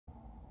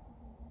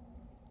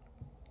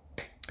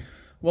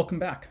Welcome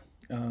back.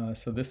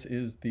 So this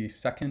is the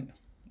second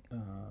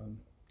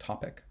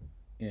topic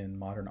in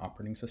modern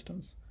operating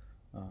systems.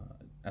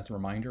 As a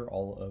reminder,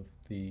 all of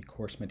the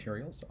course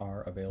materials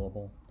are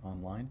available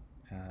online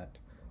at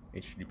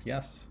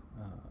https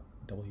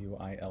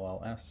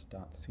wills.co.tt/os.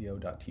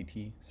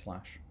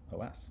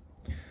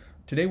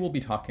 Today we'll be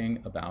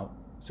talking about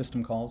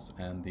system calls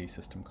and the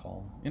system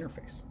call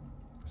interface.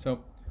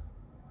 So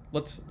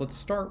let's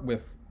start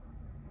with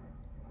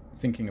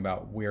thinking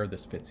about where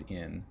this fits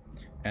in.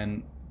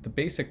 And the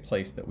basic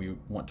place that we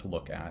want to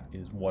look at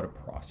is what a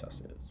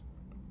process is.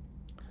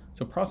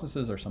 So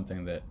processes are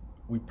something that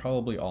we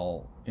probably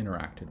all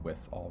interacted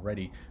with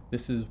already.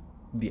 This is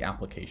the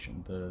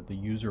application, the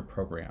user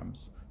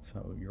programs.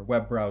 So your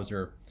web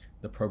browser,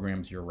 the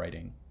programs you're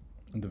writing,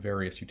 and the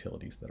various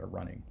utilities that are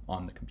running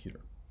on the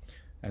computer.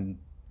 And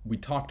we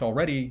talked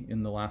already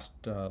in the last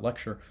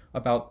lecture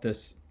about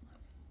this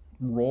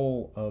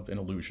role of an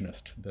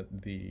illusionist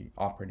that the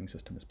operating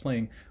system is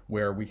playing,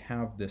 where we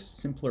have this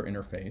simpler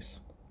interface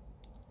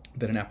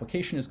that an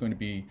application is going to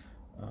be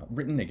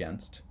written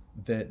against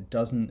that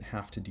doesn't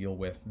have to deal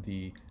with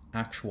the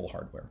actual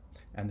hardware.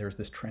 And there's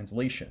this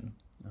translation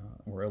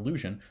or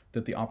illusion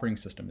that the operating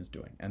system is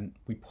doing. And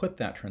we put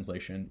that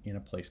translation in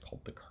a place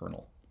called the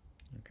kernel.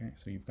 Okay,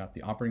 so you've got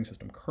the operating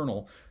system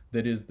kernel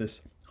that is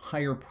this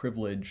higher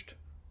privileged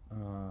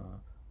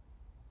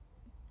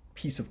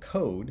piece of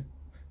code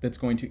that's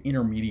going to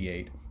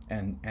intermediate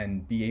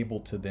and be able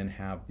to then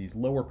have these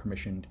lower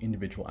permissioned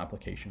individual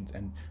applications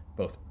and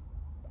both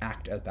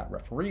act as that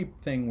referee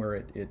thing where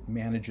it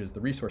manages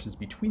the resources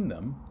between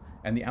them,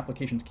 and the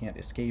applications can't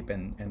escape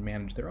and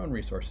manage their own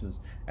resources,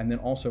 and then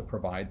also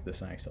provides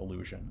this nice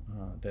illusion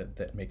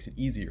that makes it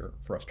easier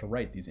for us to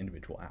write these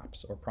individual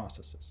apps or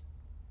processes.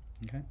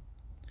 Okay?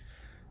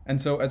 And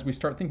so as we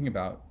start thinking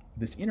about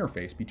this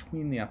interface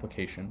between the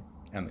application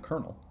and the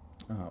kernel,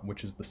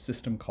 which is the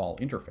system call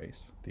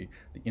interface, the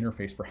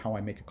interface for how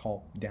I make a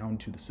call down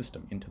to the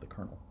system into the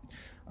kernel.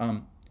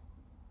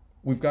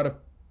 We've got a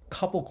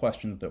couple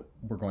questions that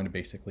we're going to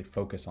basically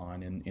focus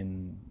on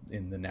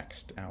in the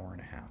next hour and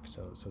a half,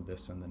 so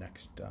this and the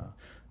next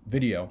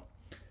video.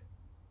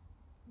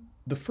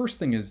 The first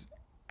thing is,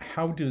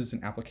 how does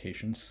an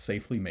application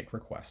safely make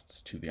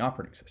requests to the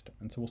operating system?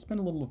 And so we'll spend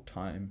a little of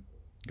time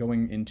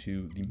going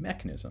into the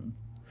mechanism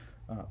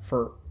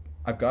for,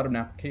 I've got an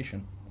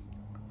application,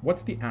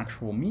 what's the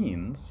actual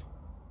means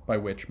by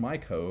which my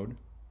code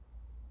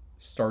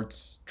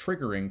starts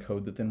triggering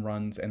code that then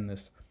runs in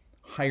this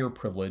higher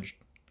privilege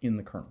in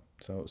the kernel.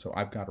 So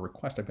I've got a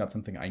request, I've got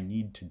something I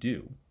need to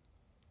do,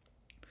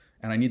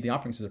 and I need the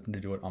operating system to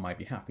do it on my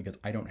behalf because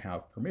I don't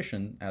have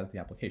permission as the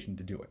application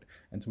to do it.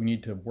 And so we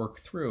need to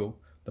work through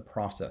the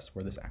process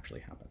where this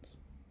actually happens.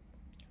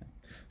 Okay.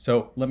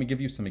 So let me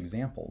give you some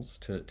examples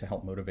to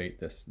help motivate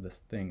this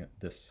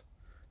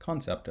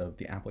concept of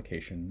the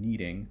application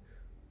needing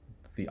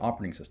the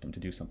operating system to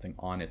do something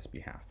on its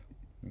behalf.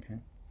 Okay,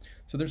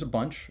 so there's a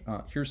bunch.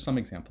 Here's some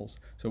examples.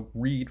 So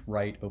read,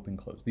 write, open,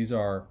 close. These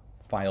are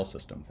file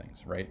system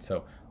things, right?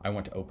 So I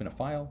want to open a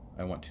file,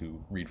 I want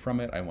to read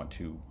from it, I want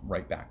to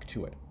write back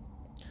to it.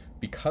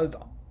 Because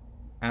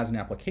as an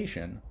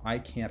application, I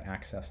can't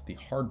access the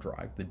hard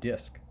drive, the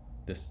disk,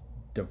 this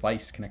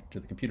device connected to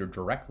the computer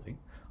directly,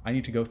 I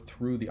need to go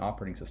through the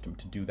operating system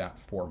to do that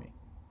for me.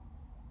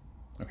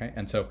 Okay,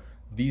 and so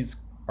these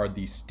are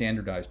the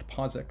standardized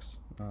POSIX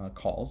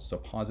calls. So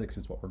POSIX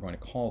is what we're going to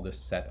call this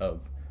set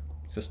of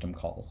system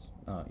calls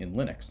in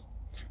Linux,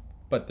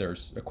 but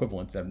there's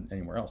equivalents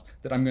anywhere else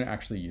that I'm going to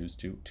actually use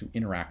to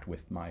interact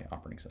with my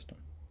operating system.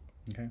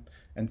 Okay,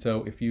 and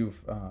so if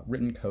you've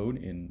written code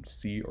in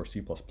C or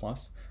C++,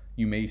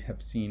 you may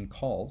have seen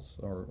calls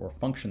or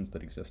functions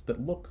that exist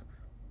that look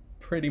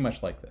pretty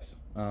much like this.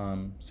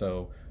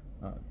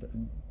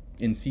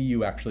 In C,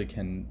 you actually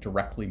can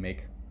directly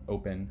make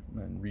open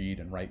and read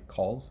and write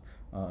calls.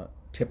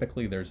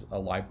 Typically there's a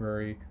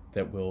library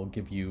that will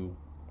give you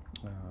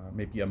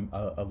maybe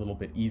a little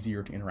bit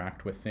easier to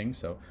interact with things.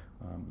 So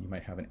you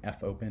might have an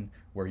fopen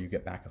where you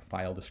get back a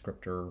file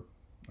descriptor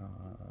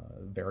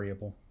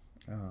variable.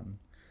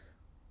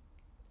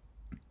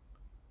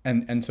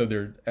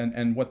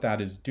 And what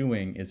that is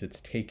doing is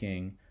it's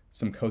taking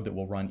some code that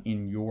will run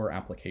in your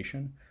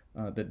application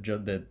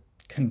that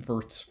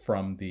converts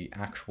from the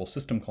actual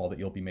system call that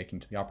you'll be making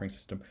to the operating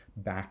system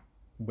back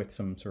with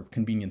some sort of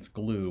convenience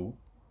glue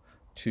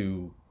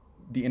to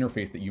the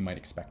interface that you might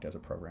expect as a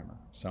programmer.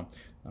 So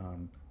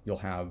you'll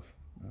have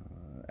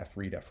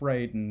fread,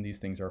 fwrite, and these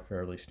things are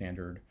fairly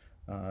standard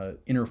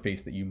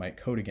interface that you might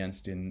code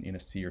against in a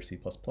C or C++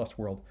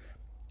 world.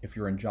 If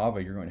you're in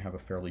Java, you're going to have a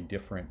fairly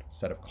different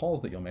set of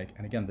calls that you'll make.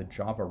 And again, the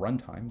Java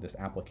runtime, this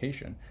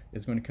application,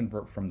 is going to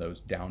convert from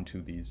those down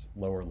to these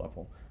lower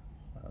level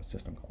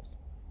system calls.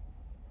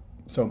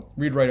 So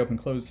read, write, open,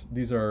 close,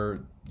 these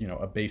are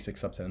a basic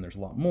subset, and there's a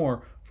lot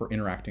more for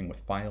interacting with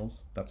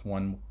files. That's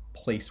one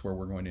place where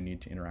we're going to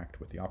need to interact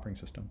with the operating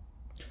system.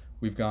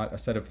 We've got a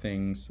set of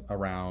things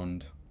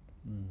around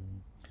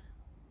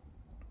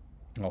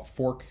Well,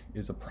 fork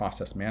is a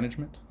process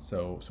management.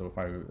 So if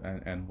I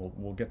and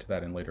we'll get to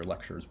that in later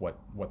lectures.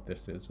 What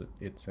this is.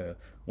 It's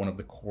one of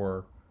the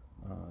core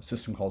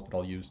system calls that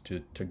I'll use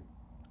to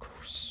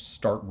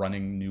start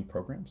running new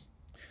programs.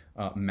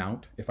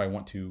 Mount, if I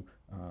want to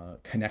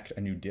connect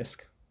a new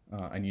disk,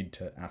 I need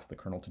to ask the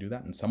kernel to do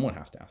that, and someone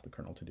has to ask the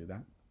kernel to do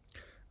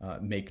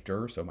that. Make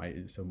dir, so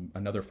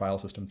another file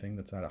system thing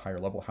that's at a higher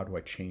level. How do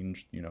I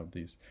change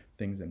these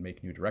things and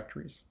make new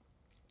directories?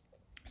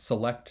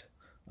 Select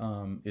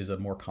is a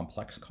more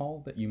complex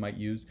call that you might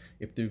use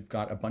if they've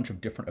got a bunch of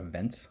different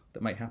events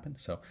that might happen.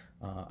 So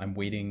I'm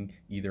waiting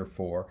either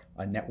for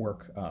a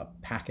network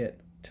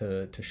packet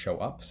to show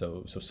up,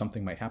 so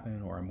something might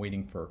happen, or I'm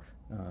waiting for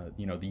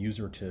the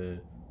user to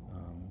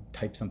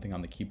type something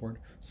on the keyboard.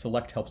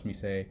 Select helps me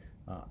say,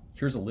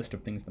 here's a list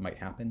of things that might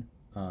happen.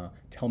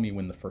 Tell me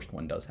when the first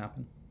one does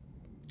happen.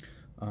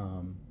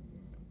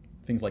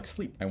 Things like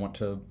sleep. I want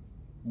to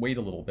wait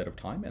a little bit of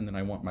time, and then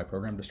I want my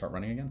program to start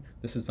running again.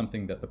 This is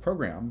something that the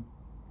program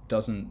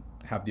doesn't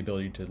have the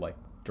ability to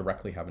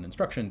directly have an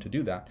instruction to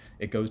do that.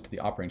 It goes to the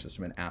operating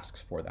system and asks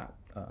for that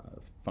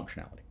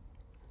functionality.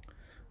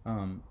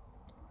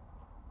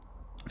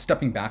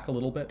 Stepping back a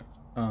little bit,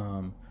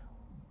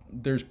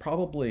 there's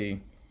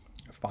probably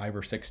 5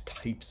 or 6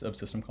 types of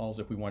system calls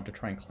if we wanted to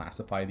try and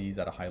classify these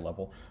at a high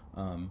level.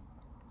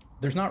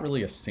 There's not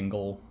really a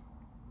single,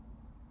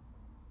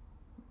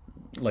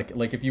 like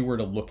if you were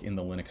to look in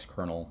the Linux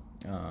kernel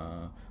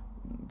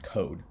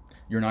code,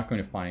 you're not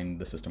going to find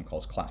the system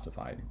calls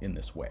classified in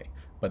this way.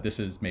 But this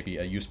is maybe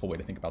a useful way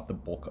to think about the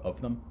bulk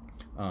of them.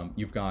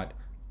 You've got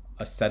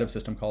a set of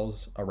system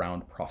calls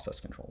around process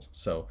controls.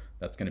 So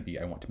that's going to be,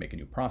 I want to make a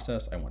new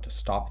process, I want to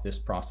stop this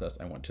process,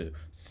 I want to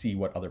see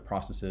what other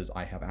processes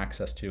I have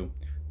access to,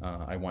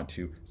 I want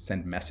to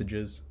send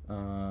messages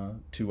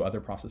to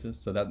other processes.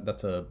 So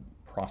that's a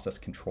process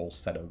control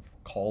set of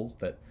calls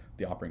that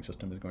the operating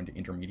system is going to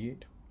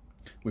intermediate.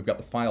 We've got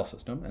the file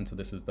system, and so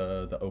this is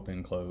the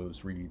open,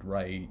 close, read,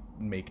 write,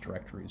 make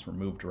directories,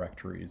 remove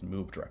directories,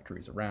 move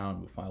directories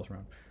around, move files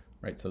around,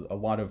 right? So a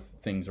lot of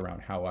things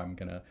around how I'm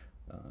going to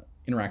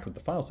interact with the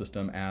file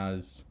system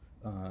as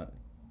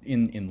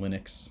in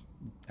Linux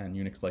and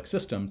Unix-like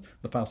systems.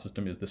 The file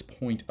system is this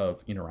point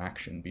of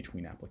interaction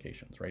between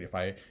applications, right?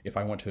 If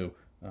I want to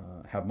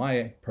have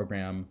my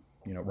program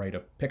write a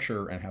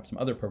picture and have some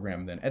other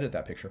program then edit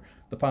that picture,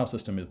 the file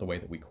system is the way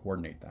that we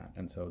coordinate that.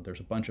 And so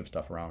there's a bunch of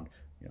stuff around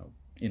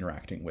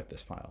interacting with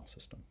this file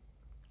system.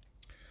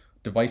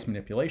 Device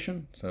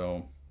manipulation.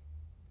 So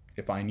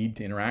if I need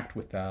to interact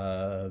with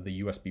the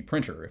USB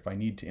printer, if I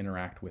need to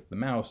interact with the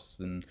mouse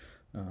and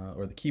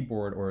or the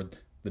keyboard or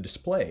the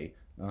display,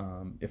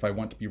 if I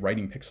want to be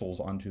writing pixels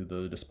onto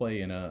the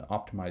display in an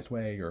optimized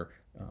way, or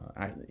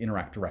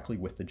interact directly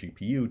with the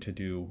GPU to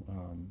do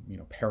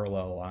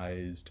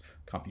parallelized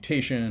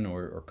computation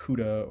or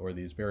CUDA or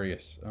these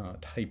various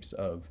types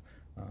of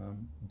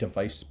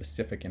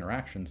device-specific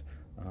interactions,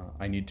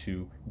 I need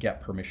to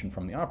get permission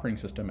from the operating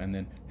system and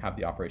then have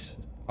the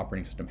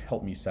operating system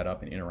help me set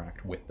up and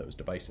interact with those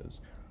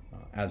devices.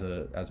 As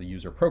a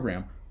user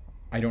program,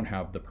 I don't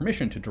have the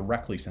permission to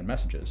directly send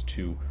messages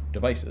to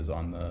devices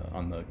on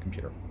the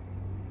computer.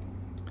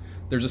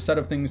 There's a set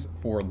of things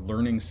for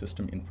learning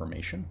system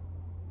information.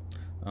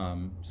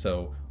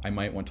 So I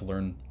might want to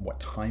learn what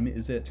time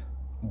is it,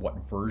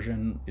 what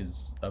version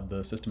of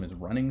the system is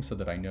running, so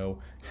that I know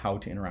how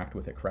to interact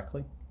with it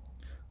correctly.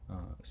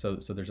 So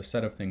there's a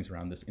set of things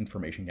around this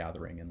information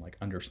gathering and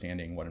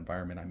understanding what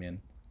environment I'm in,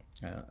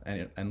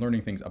 and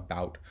learning things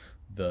about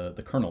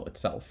the kernel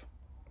itself.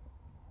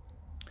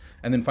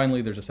 And then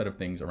finally, there's a set of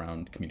things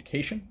around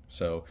communication.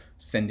 So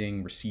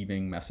sending,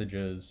 receiving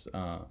messages,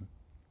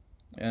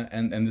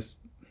 and this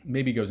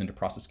maybe goes into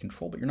process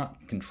control, but you're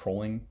not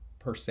controlling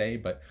per se,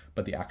 but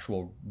the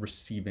actual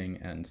receiving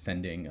and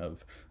sending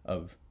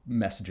of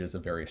messages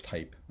of various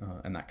type,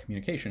 and that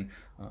communication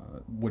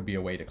would be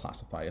a way to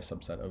classify a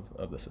subset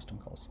of the system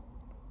calls.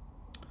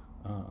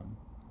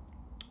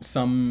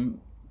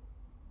 Some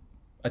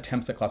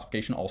attempts at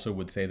classification also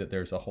would say that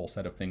there's a whole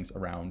set of things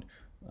around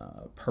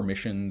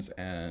permissions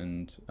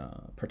and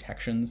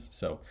protections.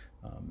 So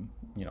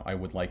I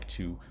would like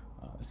to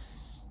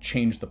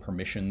change the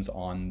permissions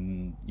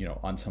on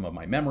some of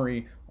my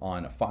memory,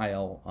 on a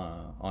file,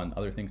 on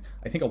other things.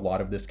 I think a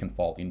lot of this can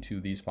fall into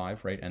these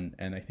 5, right? And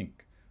I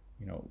think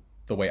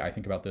the way I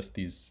think about this,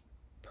 these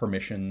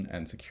permission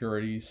and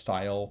security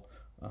style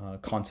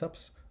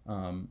concepts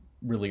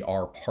really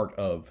are part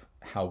of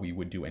how we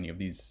would do any of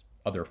these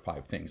other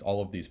 5 things.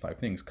 All of these 5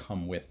 things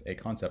come with a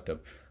concept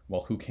of,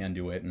 well, who can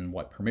do it and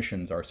what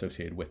permissions are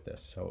associated with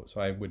this. So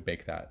I would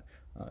bake that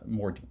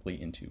more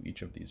deeply into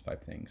each of these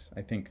 5 things.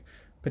 I think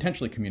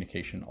potentially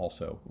communication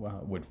also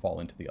would fall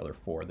into the other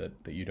 4 that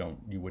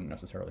you wouldn't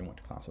necessarily want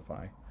to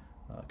classify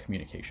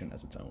communication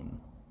as its own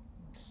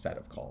set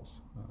of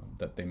calls,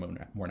 that they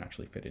more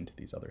naturally fit into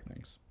these other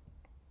things.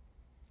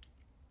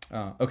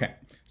 Okay,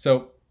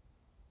 so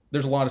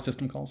there's a lot of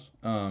system calls.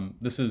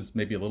 This is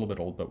maybe a little bit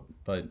old,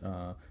 but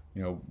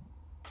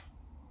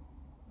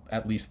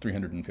at least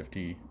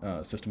 350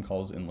 system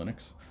calls in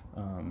Linux.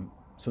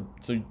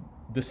 so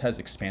this has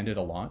expanded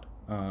a lot,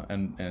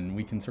 and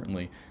we can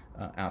certainly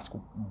ask,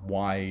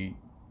 why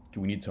do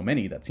we need so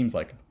many? That seems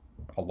like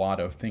a lot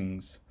of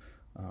things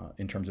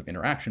in terms of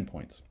interaction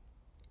points,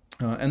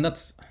 and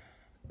that's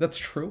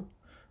true,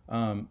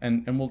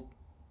 and we'll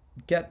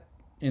get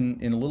in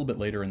a little bit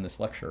later in this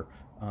lecture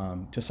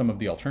to some of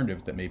the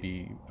alternatives that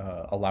maybe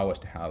allow us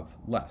to have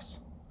less.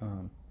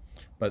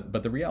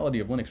 But the reality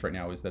of Linux right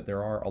now is that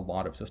there are a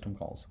lot of system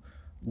calls.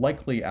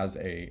 Likely, as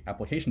a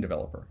application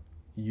developer,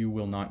 you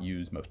will not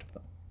use most of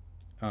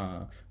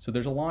them. So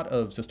there's a lot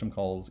of system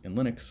calls in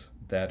Linux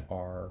that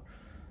are,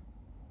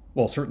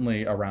 well,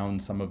 certainly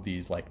around some of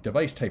these like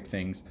device type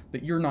things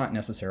that you're not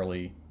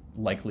necessarily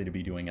likely to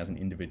be doing as an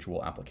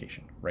individual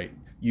application, right?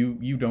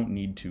 You don't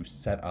need to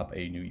set up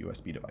a new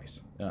USB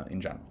device in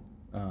general.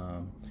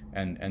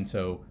 And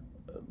so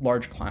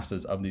large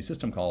classes of these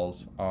system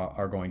calls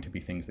are going to be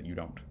things that you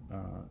don't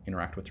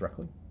interact with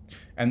directly.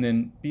 And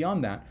then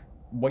beyond that,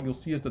 what you'll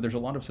see is that there's a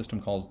lot of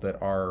system calls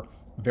that are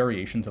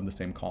variations of the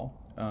same call,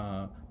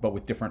 but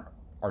with different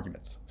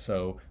arguments.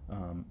 So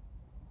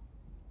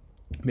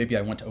maybe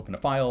I want to open a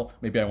file,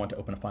 maybe I want to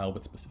open a file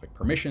with specific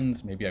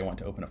permissions, maybe I want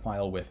to open a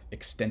file with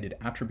extended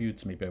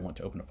attributes, maybe I want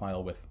to open a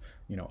file with,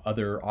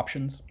 other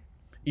options.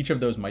 Each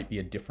of those might be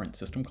a different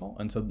system call.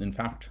 And so in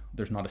fact,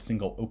 there's not a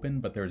single open,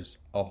 but there's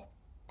a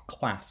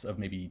class of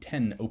maybe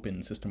 10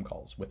 open system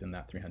calls within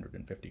that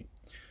 350.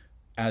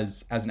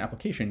 As an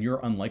application, you're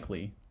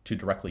unlikely to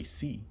directly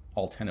see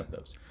all 10 of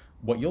those.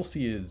 What you'll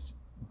see is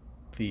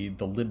the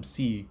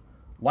libc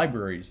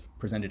libraries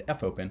presented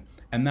fopen,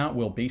 and that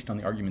will, based on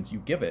the arguments you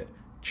give it,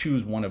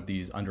 choose one of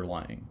these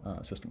underlying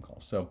system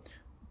calls. So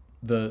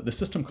the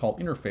system call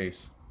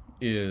interface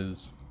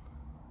has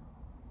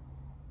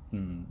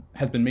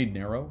been made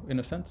narrow in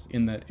a sense,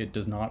 in that it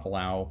does not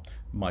allow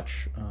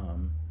much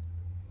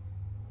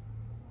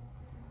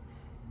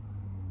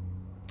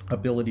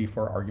ability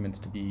for arguments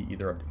to be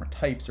either of different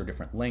types or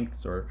different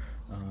lengths or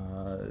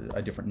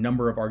a different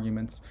number of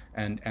arguments,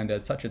 and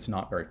as such it's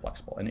not very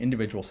flexible. An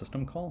individual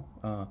system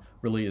call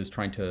really is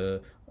trying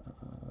to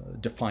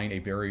define a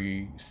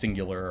very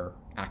singular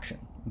action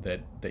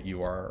that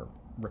you are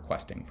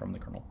requesting from the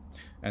kernel.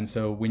 And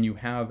so when you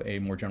have a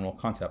more general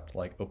concept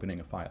like opening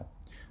a file,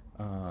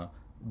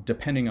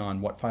 depending on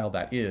what file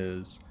that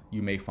is,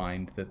 you may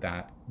find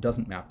that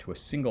doesn't map to a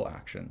single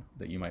action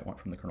that you might want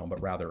from the kernel,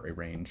 but rather a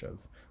range of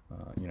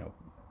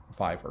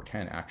 5 or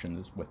 10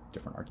 actions with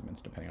different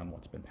arguments depending on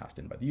what's been passed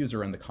in by the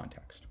user and the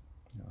context.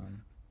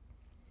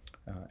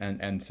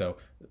 And so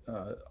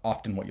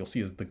often what you'll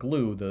see is the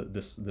glue,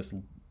 this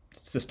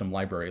system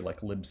library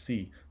like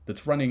libc,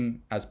 that's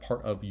running as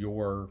part of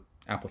your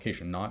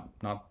application, not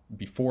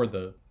before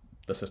the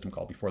system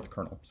call, before the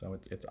kernel. So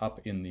it's up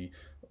in the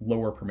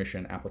lower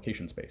permission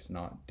application space,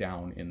 not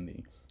down in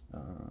the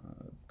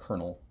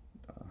kernel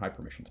high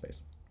permission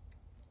space.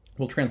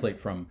 Will translate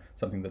from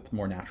something that's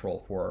more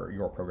natural for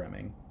your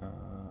programming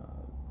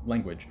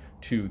language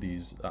to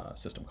these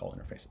system call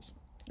interfaces.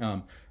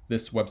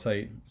 This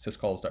website,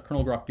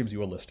 syscalls.kernelgrok, gives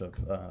you a list of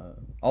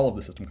all of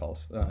the system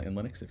calls in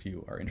Linux if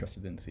you are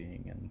interested in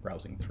seeing and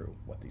browsing through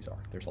what these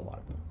are. There's a lot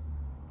of them.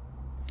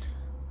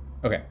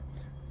 Okay,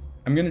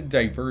 I'm going to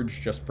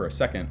diverge just for a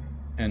second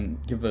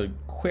and give a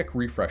quick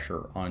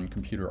refresher on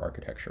computer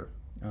architecture.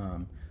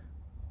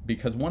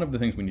 Because one of the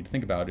things we need to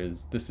think about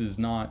is this is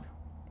not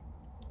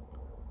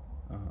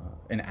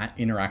an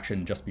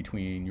interaction just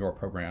between your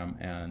program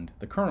and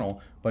the kernel,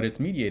 but it's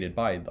mediated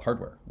by the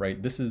hardware,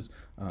 right? This is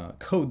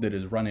code that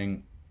is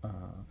running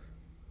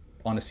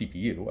on a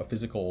CPU, a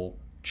physical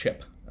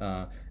chip,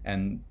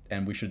 and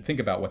we should think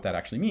about what that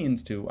actually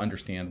means to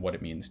understand what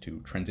it means to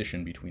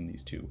transition between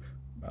these two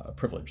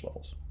privilege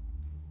levels.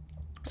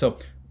 So,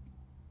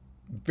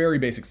 very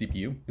basic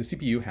CPU. The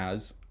CPU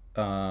has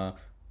an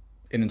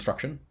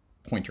instruction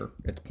pointer.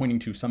 It's pointing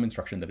to some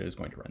instruction that it is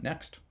going to run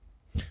next.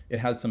 It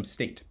has some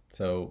state.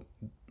 So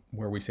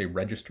where we say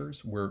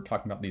registers, we're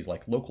talking about these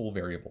like local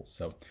variables.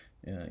 So,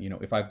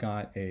 if I've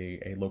got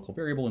a local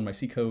variable in my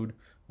C code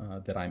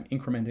that I'm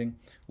incrementing,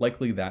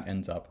 likely that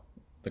ends up,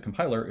 the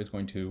compiler is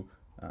going to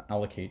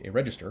allocate a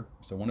register.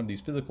 So one of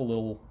these physical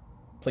little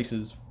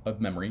places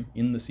of memory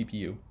in the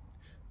CPU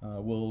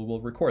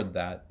will record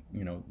that,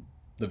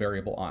 the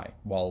variable I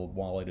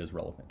while it is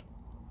relevant.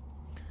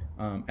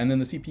 And then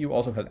the CPU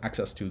also has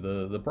access to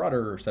the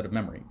broader set of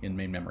memory in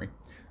main memory.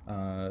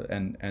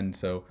 And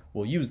so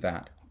we'll use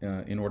that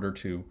in order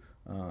to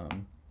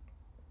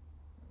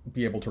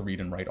be able to read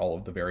and write all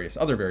of the various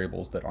other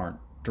variables that aren't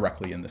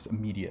directly in this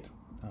immediate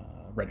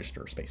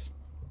register space.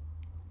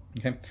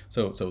 Okay,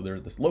 so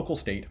there's this local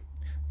state,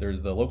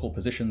 there's the local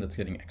position that's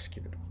getting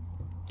executed.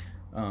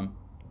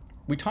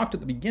 We talked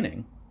at the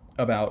beginning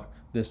about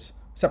this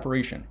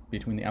separation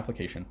between the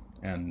application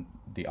and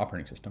the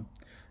operating system.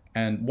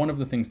 And one of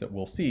the things that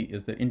we'll see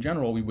is that in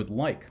general, we would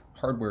like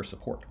hardware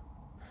support.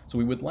 So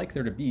we would like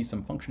there to be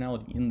some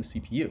functionality in the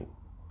CPU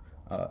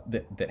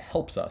that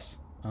helps us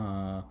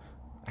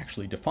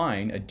actually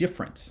define a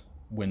difference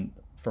when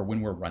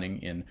we're running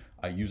in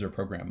a user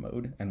program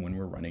mode and when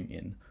we're running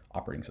in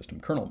operating system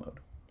kernel mode.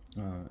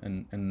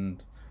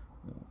 And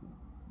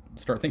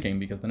start thinking,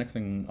 because the next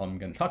thing I'm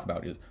going to talk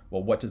about is,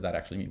 well, what does that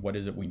actually mean? What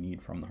is it we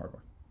need from the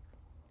hardware?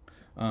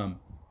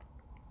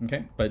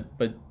 Okay, but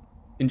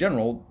in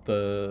general,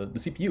 the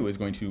CPU is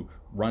going to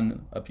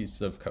run a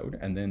piece of code,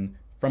 and then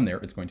from there,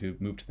 it's going to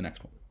move to the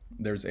next one.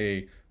 There's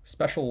a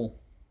special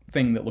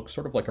thing that looks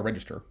sort of like a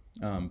register,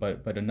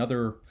 but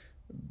another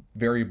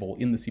variable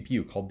in the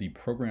CPU called the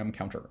program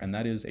counter, and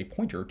that is a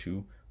pointer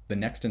to the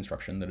next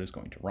instruction that is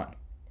going to run.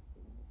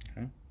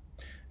 Okay?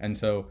 And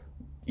so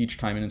each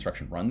time an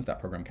instruction runs, that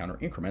program counter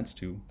increments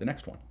to the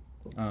next one.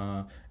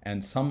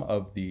 And some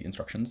of the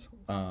instructions,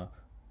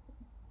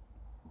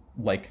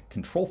 like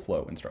control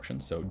flow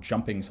instructions, so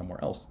jumping somewhere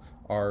else,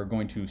 are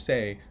going to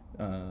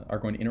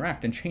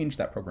interact and change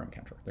that program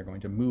counter. They're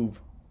going to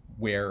move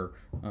where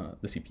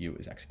the CPU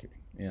is executing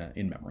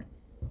in memory.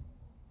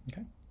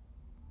 Okay.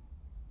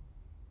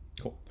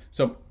 Cool.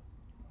 So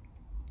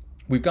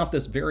we've got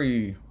this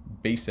very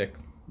basic,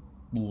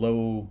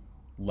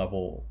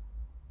 low-level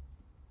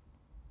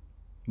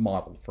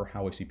model for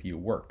how a CPU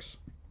works.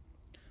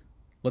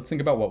 Let's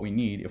think about what we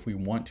need if we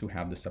want to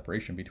have this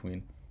separation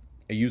between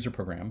a user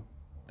program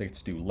that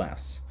gets to do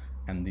less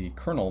and the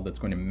kernel that's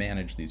going to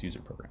manage these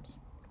user programs.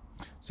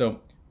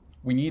 So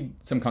we need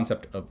some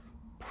concept of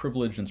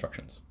privileged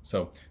instructions.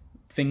 So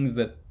things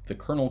that the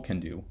kernel can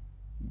do,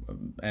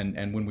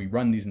 and when we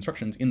run these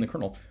instructions in the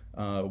kernel,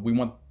 we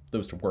want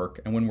those to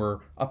work. And when we're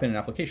up in an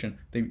application,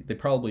 they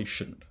probably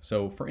shouldn't.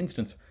 So for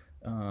instance,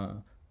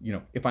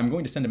 if I'm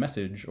going to send a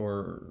message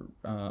or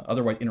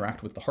otherwise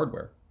interact with the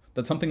hardware,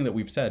 that's something that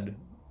we've said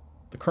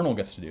the kernel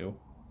gets to do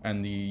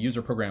and the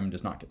user program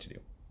does not get to do.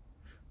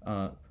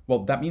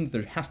 Well, that means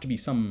there has to be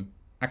some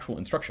actual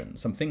instruction,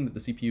 something that the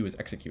CPU is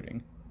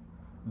executing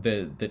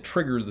that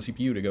triggers the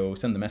CPU to go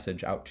send the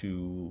message out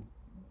to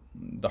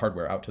the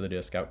hardware, out to the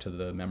disk, out to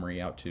the memory,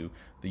 out to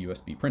the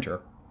USB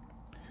printer,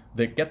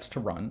 that gets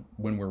to run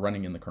when we're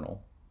running in the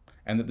kernel,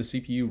 and that the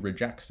CPU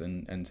rejects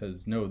and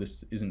says, no,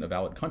 this isn't a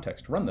valid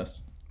context to run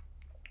this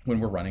when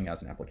we're running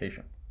as an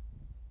application.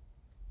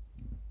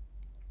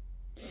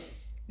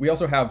 We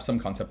also have some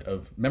concept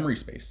of memory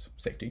space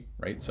safety,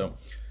 right? So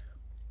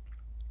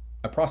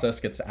a process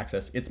gets to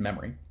access its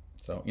memory.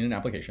 So in an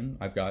application,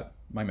 I've got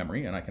my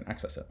memory and I can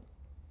access it.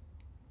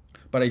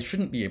 But I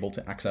shouldn't be able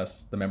to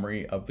access the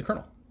memory of the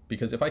kernel,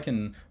 because if I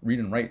can read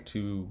and write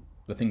to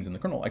the things in the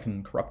kernel, I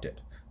can corrupt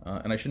it.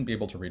 And I shouldn't be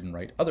able to read and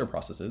write other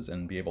processes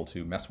and be able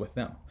to mess with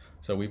them.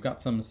 So we've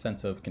got some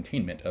sense of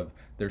containment of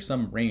there's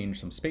some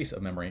range, some space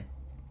of memory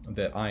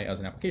that I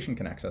as an application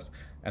can access,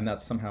 and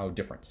that's somehow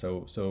different.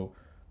 So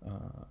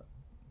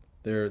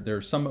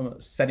there's some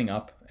setting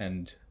up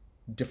and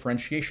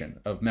differentiation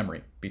of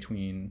memory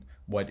between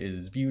what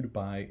is viewed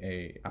by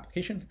a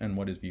application and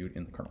what is viewed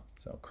in the kernel.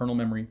 So kernel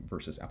memory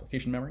versus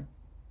application memory.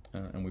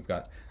 And we've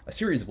got a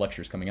series of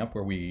lectures coming up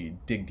where we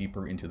dig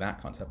deeper into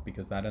that concept,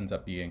 because that ends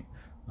up being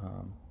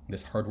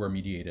this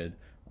hardware-mediated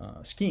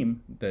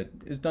scheme that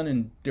is done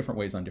in different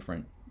ways on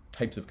different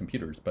types of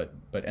computers, but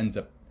ends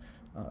up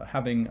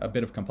having a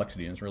bit of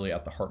complexity and is really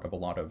at the heart of a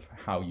lot of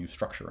how you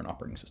structure an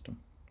operating system.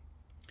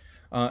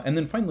 And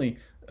then finally,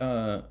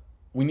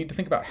 we need to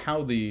think about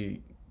how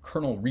the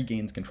kernel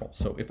regains control.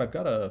 So if I've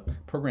got a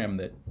program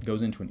that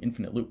goes into an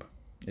infinite loop,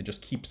 it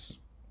just keeps,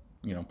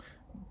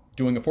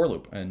 doing a for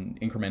loop and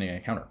incrementing a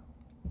counter.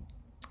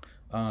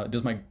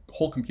 Does my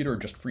whole computer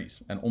just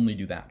freeze and only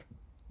do that?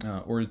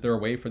 Or is there a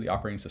way for the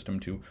operating system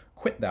to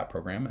quit that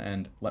program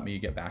and let me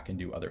get back and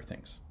do other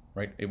things,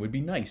 right? It would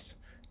be nice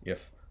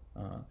if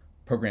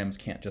programs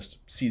can't just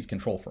seize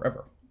control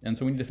forever. And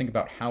so we need to think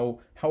about how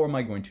am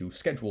I going to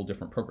schedule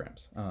different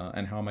programs,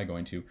 and how am I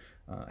going to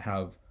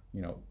have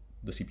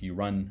the CPU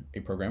run a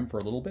program for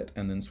a little bit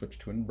and then switch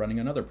to running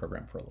another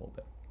program for a little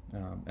bit.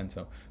 And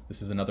so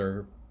this is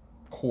another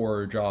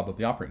core job of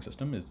the operating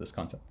system, is this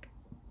concept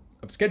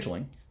of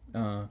scheduling.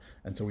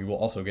 And so we will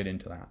also get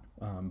into that,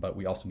 but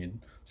we also need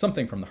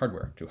something from the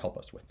hardware to help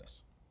us with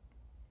this.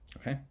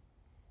 Okay,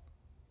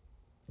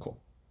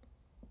 cool.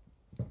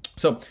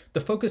 So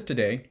the focus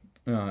today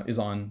is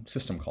on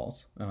system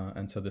calls,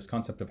 and so this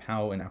concept of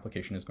how an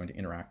application is going to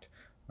interact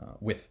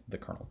with the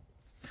kernel.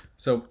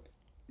 So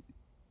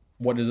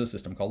what does a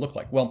system call look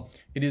like? Well,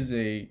 it is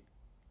a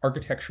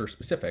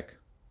architecture-specific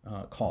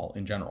call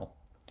in general,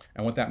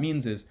 and what that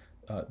means is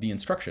the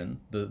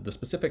instruction, the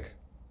specific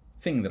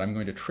thing that I'm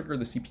going to trigger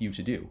the CPU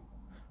to do,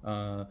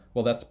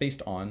 well, that's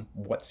based on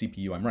what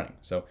CPU I'm running.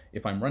 So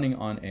if I'm running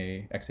on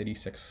a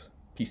x86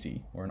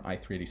 PC or an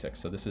i386,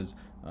 so this is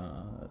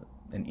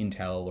an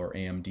Intel or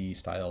AMD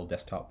style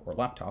desktop or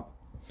laptop,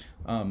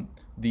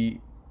 the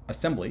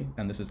assembly,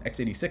 and this is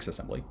x86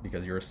 assembly,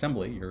 because your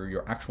assembly,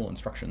 your actual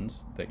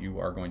instructions that you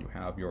are going to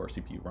have your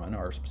CPU run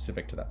are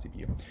specific to that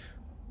CPU,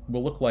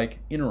 will look like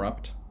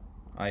interrupt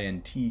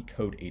int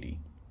code 80.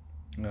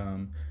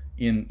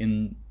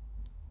 In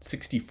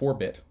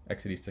 64-bit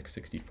x86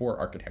 64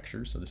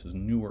 architectures, so this is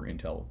newer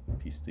Intel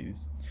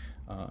PCs,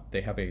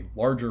 they have a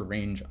larger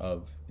range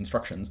of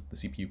instructions the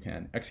CPU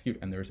can execute,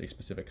 and there's a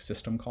specific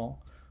system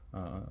call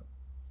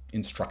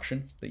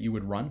instruction that you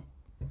would run.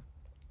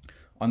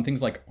 On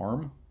things like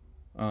ARM,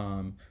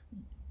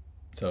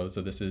 So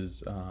this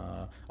is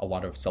a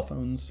lot of cell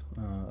phones,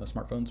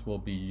 smartphones will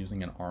be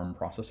using an ARM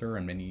processor,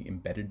 and many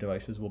embedded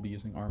devices will be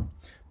using ARM.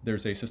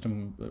 There's a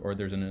system, or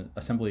there's an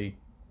assembly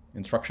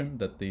instruction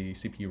that the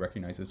CPU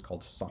recognizes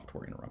called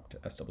software interrupt,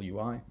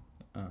 SWI,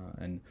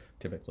 and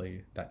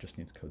typically that just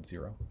needs code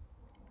 0.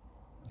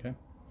 Okay,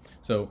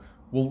 so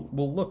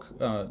we'll look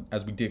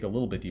as we dig a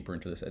little bit deeper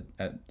into this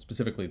at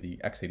specifically the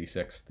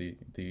x86,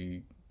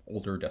 the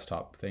older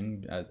desktop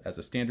thing as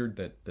a standard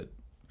that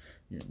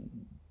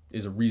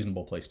is a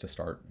reasonable place to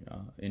start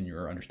in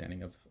your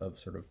understanding of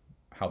sort of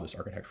how this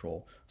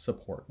architectural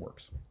support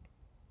works.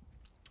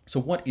 So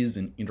what is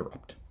an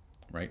interrupt,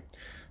 right?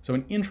 So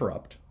an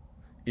interrupt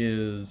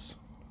is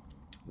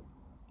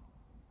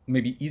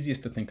maybe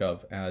easiest to think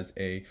of as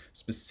a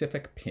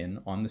specific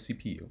pin on the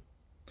CPU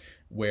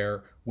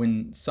where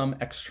when some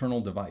external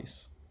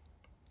device,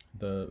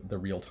 the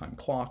real-time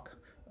clock,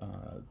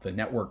 the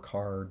network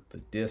card, the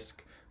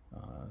disk,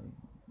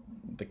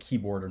 the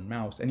keyboard and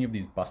mouse, any of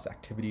these bus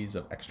activities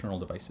of external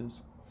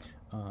devices,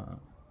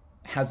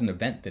 has an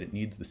event that it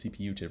needs the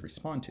CPU to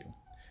respond to.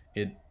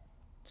 It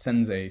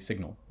sends a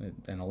signal,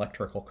 an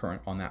electrical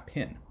current on that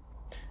pin.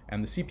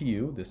 And the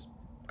CPU, this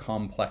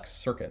complex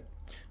circuit,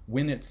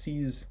 when it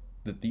sees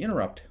that the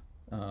interrupt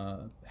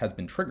has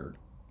been triggered,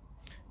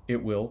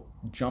 it will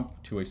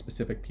jump to a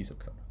specific piece of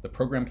code. The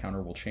program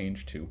counter will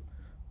change to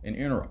an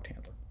interrupt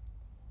handler.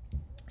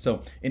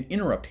 So an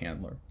interrupt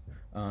handler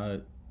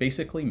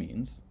basically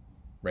means,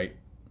 right,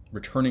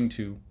 returning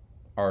to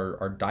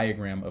our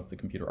diagram of the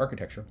computer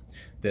architecture,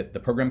 that the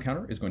program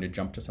counter is going to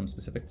jump to some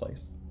specific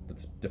place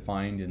that's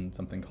defined in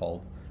something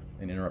called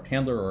an interrupt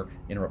handler or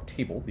interrupt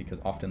table, because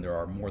often there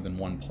are more than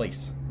one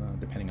place,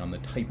 depending on the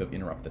type of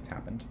interrupt that's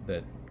happened,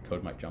 that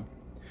code might jump.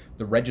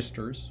 The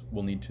registers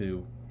will need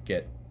to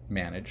get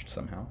managed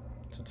somehow,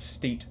 so the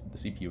state the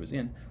CPU is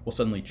in will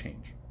suddenly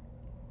change.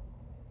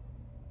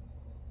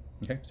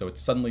 Okay, so it's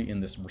suddenly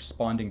in this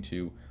responding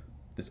to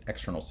this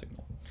external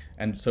signal.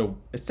 And so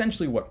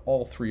essentially what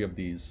all three of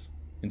these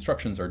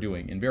instructions are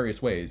doing in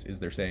various ways is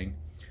they're saying,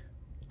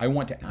 I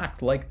want to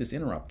act like this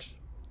interrupt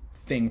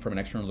thing from an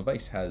external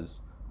device has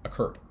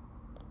occurred.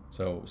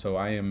 So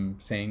I am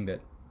saying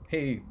that,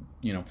 hey,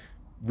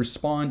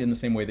 respond in the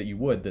same way that you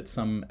would that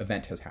some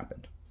event has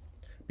happened.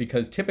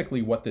 Because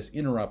typically what this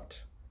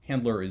interrupt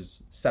handler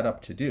is set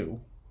up to do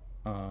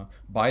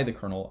by the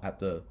kernel at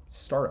the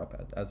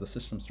startup, as the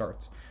system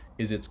starts,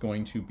 is it's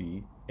going to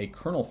be a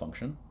kernel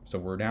function. So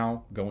we're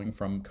now going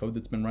from code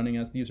that's been running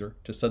as the user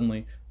to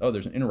suddenly, oh,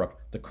 there's an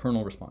interrupt, the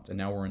kernel responds, and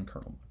now we're in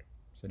kernel mode.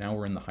 So now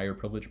we're in the higher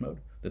privilege mode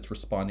that's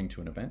responding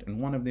to an event, and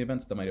one of the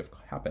events that might have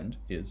happened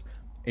is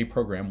a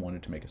program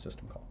wanted to make a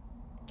system call.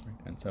 Right?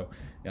 And so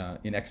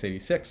in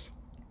x86,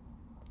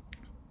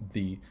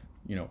 the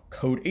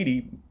code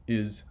 80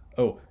 is,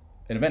 oh,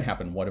 an event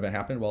happened. What event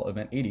happened? Well,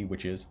 event 80,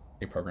 which is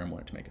a program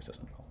wanted to make a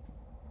system call.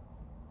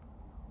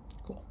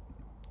 Cool.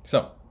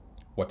 So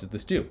what does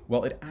this do?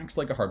 Well, it acts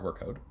like a hardware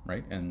code,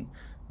 right? And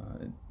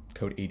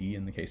code 80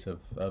 in the case of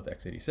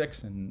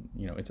x86, and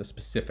it's a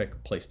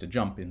specific place to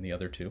jump in the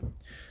other two.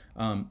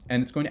 And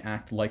it's going to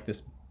act like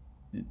this.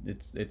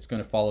 It's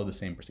going to follow the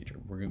same procedure.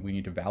 We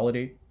need to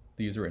validate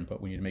the user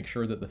input. We need to make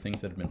sure that the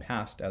things that have been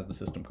passed as the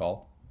system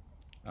call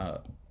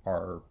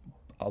are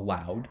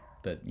allowed,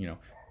 that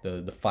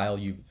the file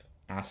you've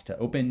asked to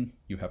open,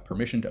 you have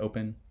permission to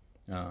open.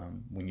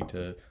 We need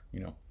to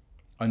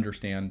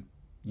understand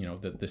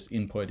that this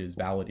input is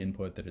valid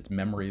input, that it's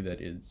memory that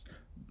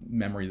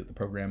the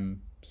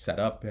program set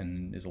up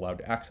and is allowed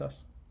to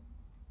access.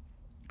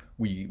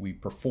 We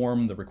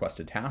perform the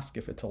requested task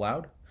if it's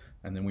allowed,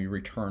 and then we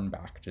return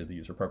back to the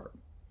user program.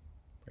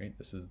 Right?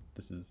 This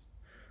is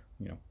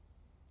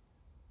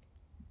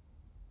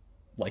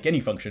like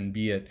any function,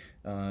 be it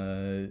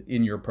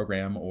in your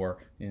program or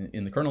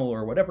in the kernel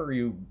or whatever,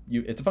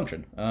 it's a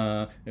function.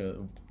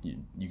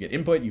 You get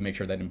input, you make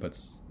sure that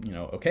input's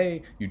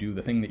okay, you do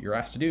the thing that you're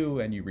asked to do,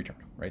 and you return.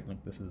 Right?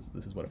 Like this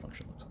is what a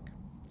function looks like.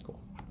 Cool.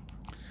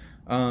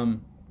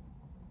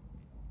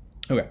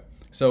 Okay.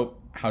 So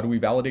how do we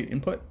validate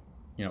input?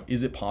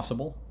 Is it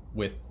possible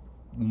with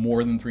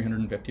more than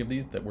 350 of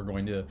these that we're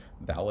going to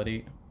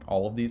validate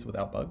all of these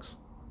without bugs?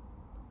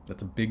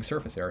 That's a big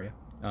surface area,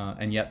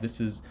 and yet this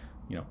is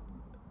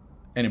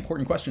an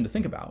important question to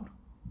think about,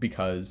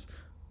 because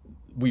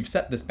we've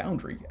set this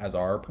boundary as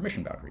our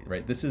permission boundary,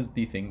 right? This is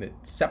the thing that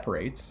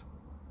separates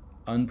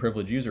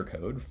unprivileged user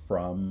code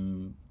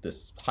from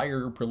this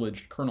higher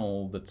privileged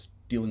kernel that's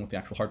dealing with the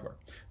actual hardware.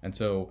 And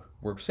so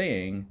we're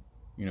saying,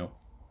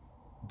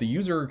 the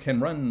user can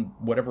run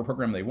whatever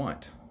program they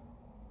want,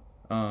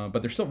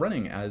 but they're still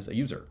running as a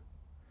user.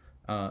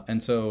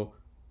 And so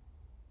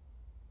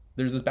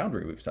there's this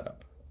boundary we've set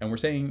up. And we're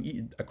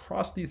saying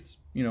across these,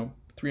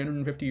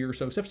 350 or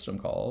so system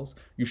calls,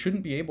 you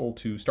shouldn't be able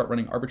to start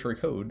running arbitrary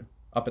code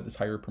up at this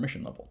higher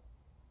permission level.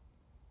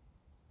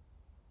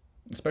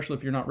 Especially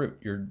if you're not root.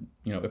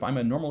 If I'm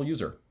a normal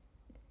user,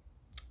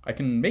 I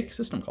can make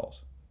system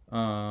calls,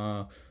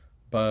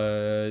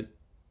 but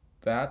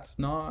that's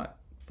not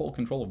full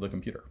control of the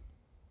computer.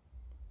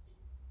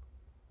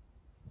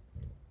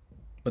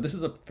 But this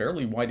is a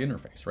fairly wide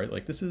interface, right?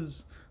 Like this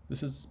is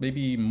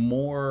maybe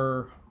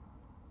more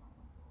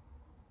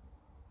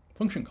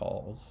function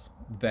calls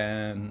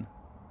than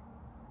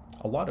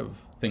a lot of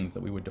things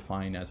that we would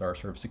define as our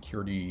sort of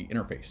security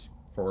interface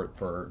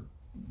for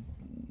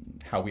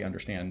how we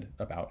understand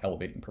about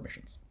elevating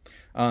permissions.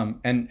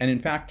 And in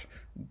fact,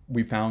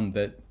 we found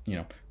that, you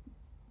know,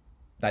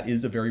 that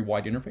is a very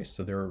wide interface.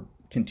 So there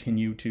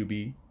continue to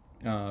be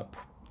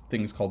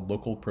things called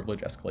local privilege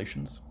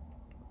escalations.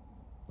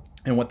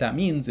 And what that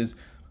means is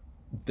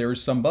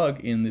there's some bug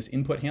in this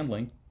input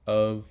handling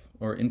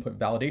or input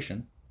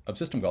validation of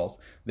system calls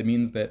that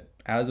means that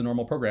as a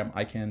normal program,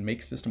 I can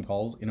make system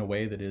calls in a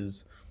way that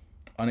is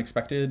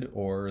unexpected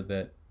or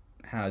that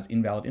has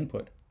invalid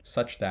input,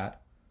 such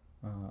that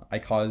I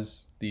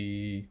cause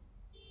the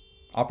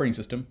operating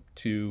system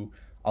to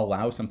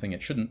allow something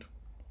it shouldn't,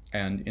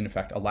 and in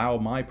effect allow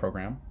my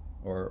program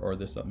or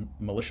this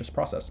malicious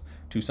process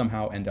to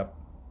somehow end up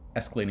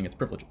escalating its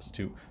privileges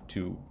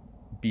to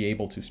be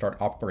able to start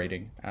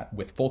operating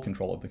with full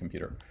control of the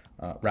computer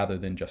rather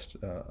than just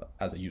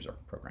as a user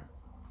program.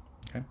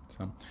 Okay,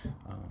 so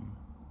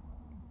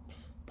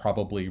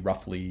probably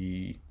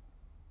roughly,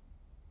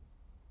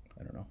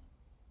 I don't know,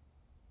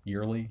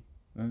 yearly,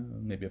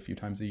 maybe a few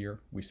times a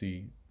year, we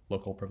see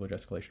local privilege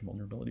escalation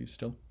vulnerabilities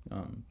still.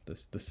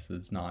 This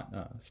is not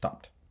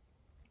stopped.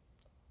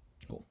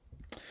 Cool.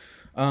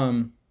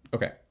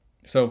 Okay,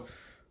 so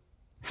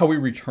how we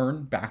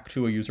return back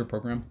to a user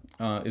program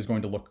is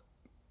going to look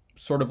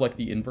sort of like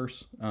the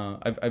inverse.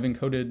 I've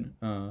encoded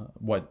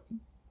what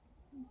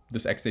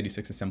this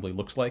x86 assembly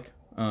looks like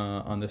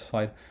on this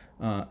slide,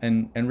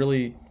 and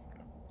really,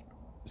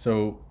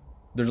 so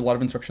there's a lot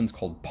of instructions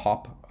called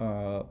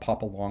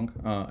pop along,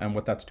 and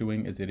what that's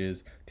doing is it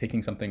is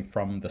taking something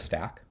from the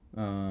stack,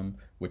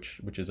 which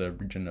is a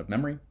region of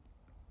memory,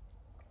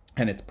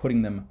 and it's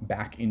putting them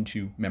back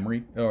into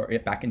memory, or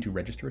back into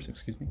registers,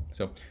 excuse me.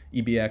 So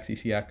EBX,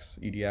 ECX,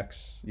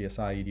 EDX,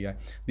 ESI, EDI,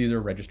 these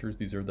are registers.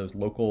 These are those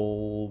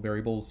local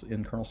variables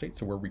in kernel state.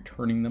 So we're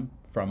returning them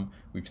from,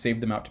 we've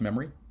saved them out to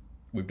memory.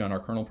 We've done our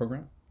kernel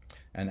program.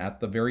 And at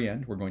the very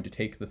end, we're going to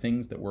take the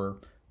things that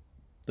were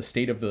the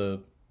state of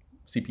the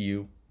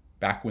CPU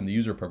back when the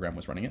user program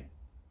was running it.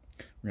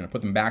 We're going to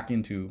put them back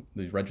into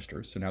these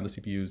registers. So now the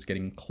CPU is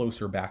getting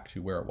closer back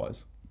to where it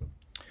was.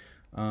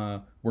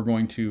 We're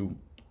going to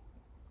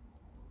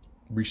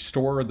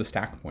restore the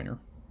stack pointer,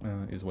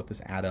 is what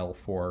this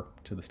addl4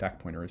 to the stack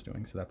pointer is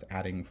doing. So that's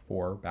adding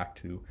 4 back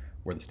to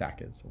where the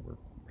stack is. So we're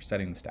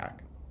setting the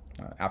stack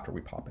after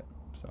we pop it.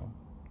 So,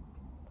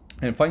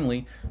 and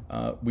finally,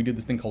 we do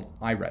this thing called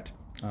iret.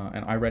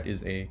 And iret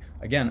is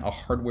again, a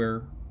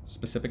hardware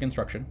specific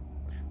instruction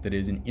that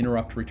is an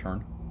interrupt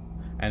return.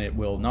 And it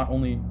will not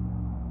only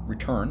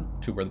return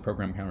to where the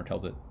program counter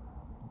tells it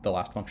the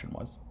last function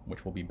was,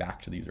 which will be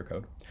back to the user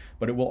code,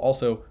 but it will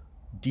also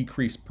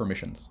decrease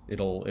permissions.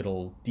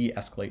 It'll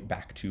de-escalate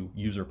back to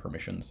user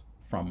permissions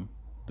from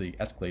the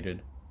escalated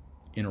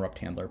interrupt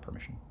handler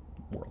permission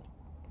world.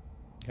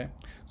 Okay,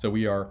 so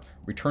we are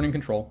returning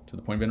control to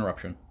the point of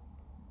interruption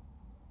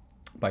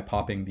by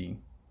popping the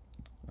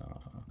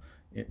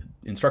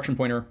instruction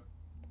pointer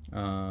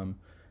and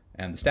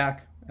the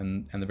stack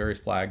and the various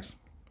flags,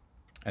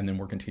 and then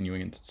we're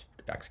continuing into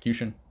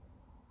execution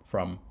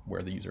from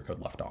where the user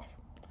code left off.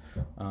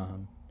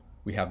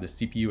 We have this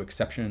CPU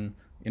exception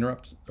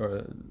interrupts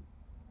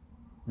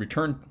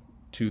return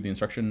to the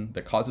instruction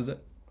that causes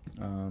it,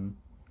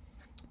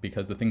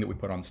 because the thing that we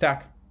put on the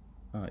stack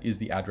is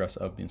the address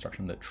of the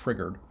instruction that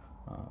triggered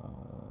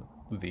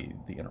the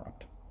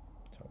interrupt.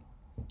 So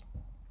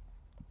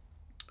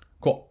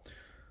cool.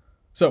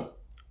 So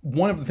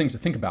one of the things to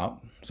think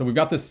about, so we've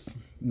got this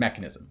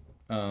mechanism.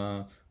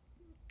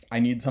 I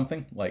need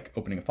something like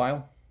opening a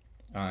file.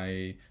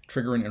 I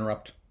trigger an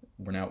interrupt.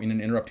 We're now in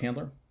an interrupt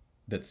handler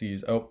that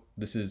sees, oh,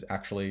 this is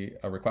actually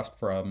a request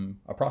from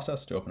a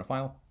process to open a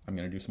file. I'm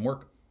going to do some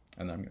work,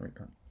 and then I'm going to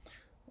return.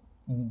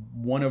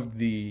 One of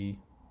the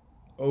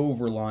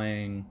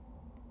overlying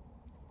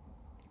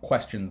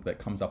questions that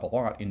comes up a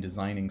lot in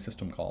designing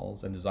system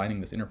calls and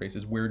designing this interface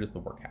is, where does the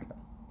work happen?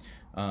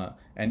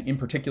 And in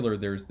particular,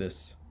 there's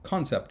this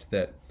concept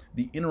that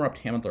the interrupt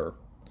handler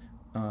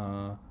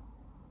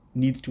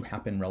needs to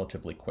happen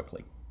relatively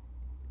quickly.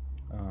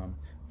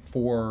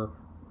 For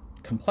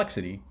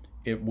complexity,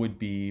 it would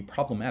be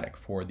problematic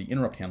for the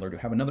interrupt handler to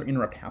have another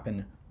interrupt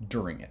happen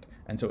during it.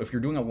 And so if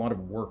you're doing a lot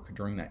of work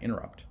during that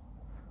interrupt,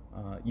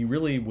 you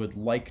really would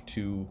like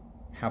to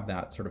have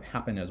that sort of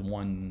happen as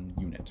one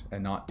unit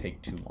and not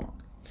take too long.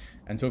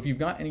 And so if you've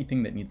got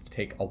anything that needs to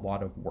take a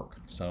lot of work,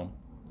 so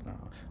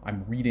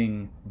I'm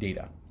reading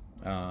data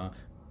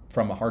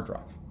from a hard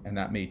drive, and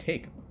that may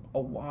take a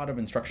lot of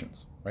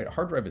instructions, right? A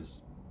hard drive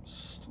is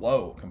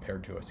slow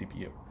compared to a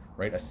CPU,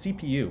 right? A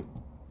CPU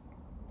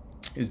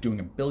is doing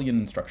 1 billion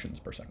instructions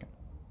per second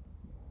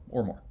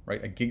or more,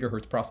 right? A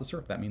gigahertz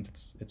processor, that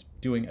means it's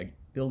doing 1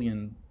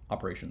 billion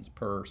operations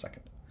per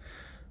second.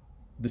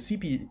 The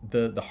CPU,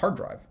 the hard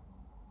drive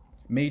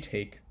may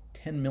take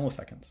 10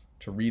 milliseconds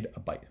to read a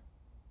byte.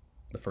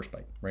 the first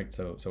byte, right?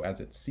 So as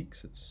it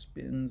seeks, it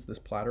spins this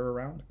platter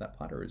around. That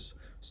platter is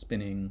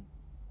spinning,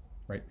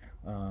 right,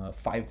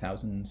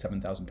 5,000,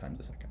 7,000 times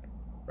a second,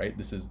 right?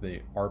 This is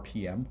the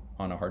RPM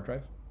on a hard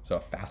drive. So a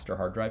faster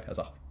hard drive has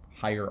a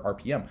higher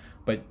RPM,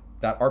 but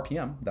that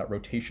RPM, that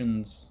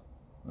rotations,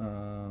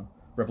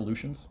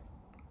 revolutions,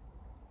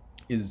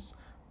 is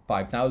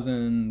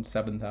 5,000,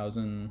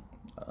 7,000,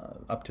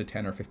 up to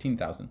 10 or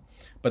 15,000.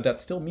 But that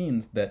still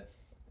means that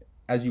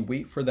as you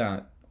wait for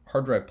that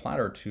hard drive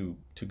platter to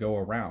go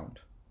around,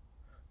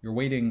 you're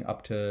waiting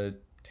up to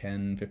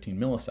 10, 15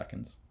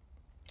 milliseconds.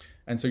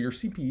 And so your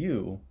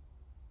CPU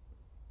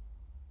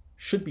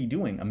should be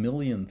doing a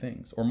million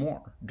things or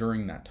more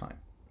during that time.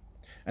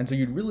 And so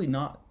you'd really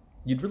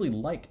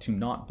like to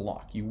not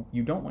block.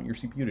 You don't want your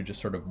CPU to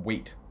just sort of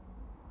wait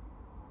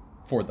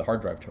for the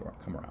hard drive to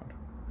come around,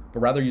 but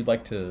rather you'd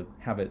like to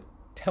have it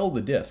tell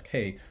the disk,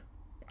 hey,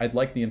 I'd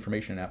like the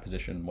information at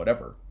position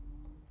whatever,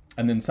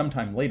 and then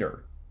sometime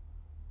later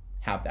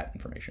have that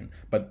information.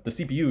 But the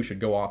CPU should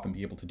go off and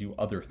be able to do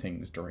other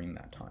things during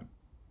that time.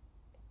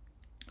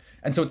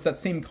 And so it's that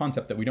same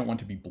concept that we don't want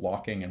to be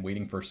blocking and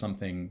waiting for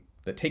something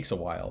that takes a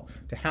while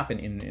to happen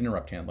in an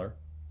interrupt handler,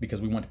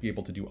 because we want to be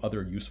able to do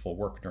other useful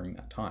work during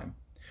that time.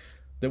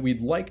 That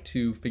we'd like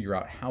to figure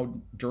out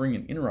how during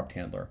an interrupt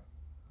handler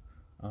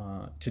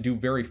to do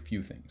very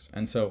few things.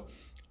 And so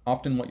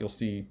often what you'll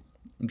see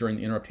during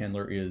the interrupt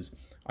handler is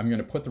I'm going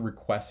to put the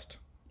request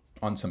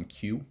on some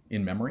queue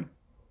in memory,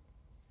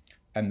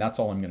 and that's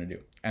all I'm going to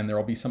do. And there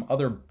will be some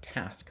other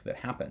task that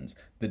happens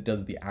that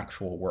does the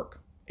actual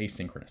work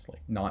asynchronously,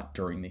 not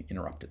during the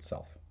interrupt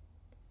itself.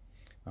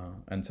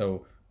 And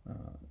so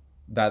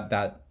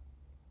that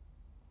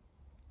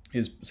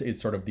is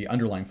sort of the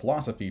underlying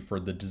philosophy for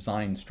the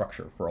design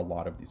structure for a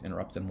lot of these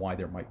interrupts, and why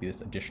there might be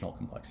this additional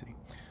complexity,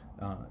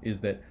 is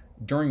that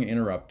during an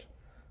interrupt,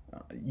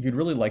 you'd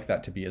really like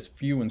that to be as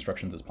few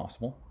instructions as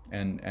possible,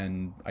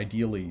 and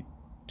ideally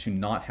to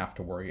not have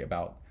to worry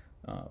about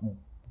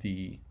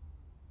the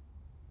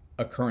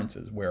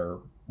occurrences where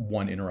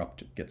one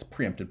interrupt gets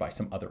preempted by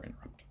some other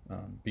interrupt,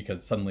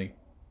 because suddenly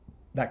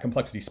that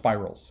complexity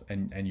spirals,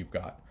 and you've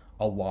got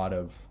a lot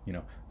of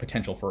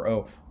potential for,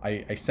 oh,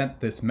 I sent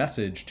this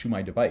message to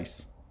my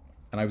device,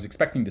 and I was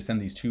expecting to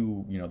send these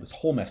two, this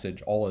whole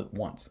message all at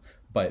once,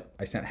 but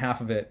I sent half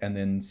of it, and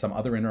then some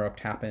other interrupt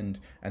happened,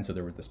 and so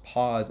there was this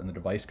pause, and the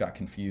device got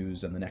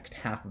confused, and the next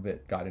half of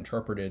it got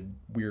interpreted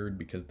weird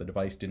because the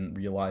device didn't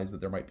realize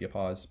that there might be a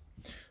pause.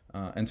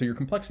 And so your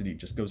complexity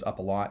just goes up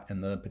a lot,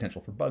 and the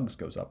potential for bugs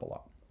goes up a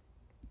lot.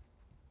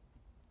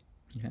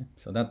 Okay,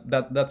 so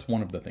that's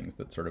one of the things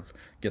that sort of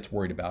gets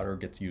worried about or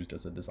gets used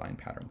as a design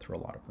pattern through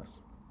a lot of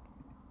this.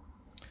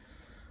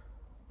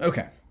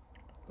 Okay,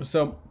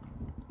 so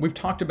we've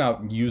talked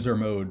about user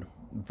mode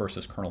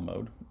versus kernel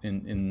mode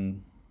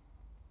in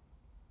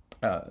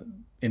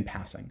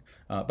passing,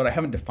 but I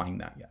haven't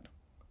defined that yet.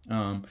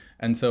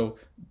 And so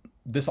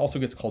this also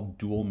gets called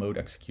dual mode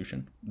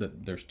execution.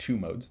 There's two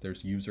modes.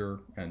 There's user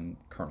and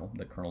kernel.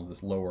 The kernel is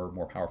this lower,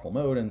 more powerful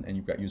mode, and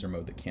you've got user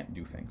mode that can't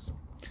do things.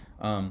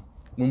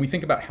 When we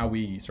think about how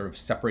we sort of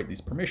separate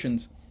these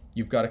permissions,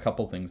 you've got a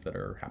couple things that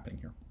are happening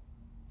here.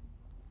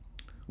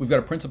 We've got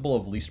a principle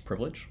of least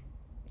privilege.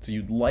 So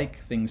you'd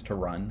like things to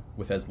run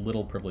with as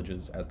little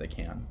privileges as they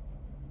can.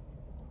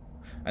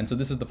 And so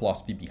this is the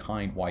philosophy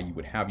behind why you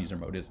would have user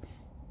mode, is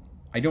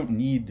I don't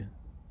need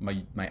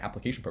my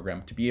application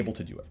program to be able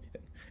to do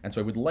everything. And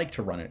so I would like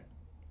to run it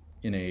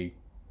in a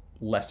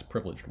less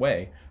privileged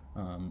way,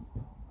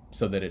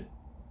 so that it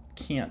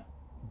can't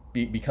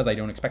be, because I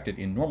don't expect it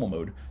in normal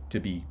mode to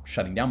be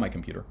shutting down my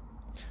computer.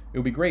 It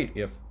would be great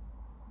if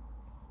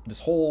this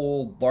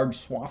whole large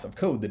swath of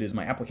code that is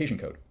my application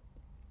code,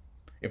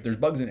 if there's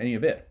bugs in any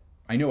of it,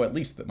 I know at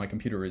least that my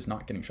computer is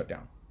not getting shut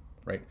down,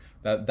 right?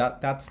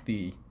 That's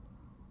the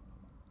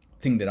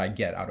thing that I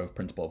get out of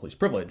principle of least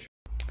privilege.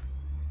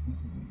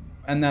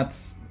 And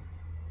that's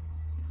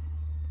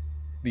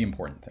the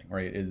important thing,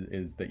 right,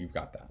 is that you've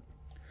got that.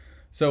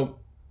 So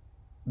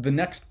the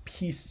next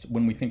piece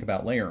when we think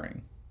about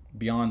layering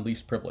beyond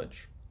least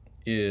privilege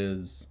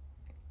is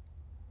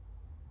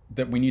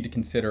that we need to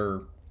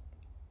consider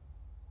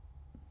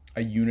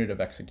a unit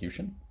of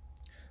execution.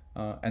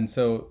 And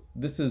so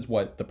this is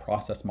what the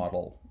process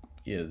model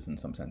is, in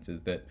some sense,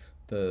 is that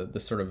the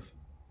sort of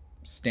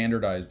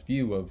standardized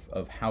view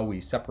of how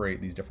we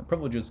separate these different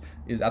privileges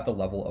is at the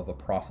level of a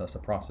process. A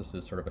process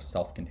is sort of a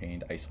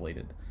self-contained,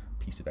 isolated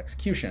piece of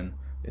execution.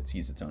 It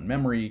sees its own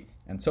memory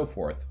and so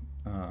forth,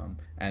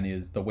 and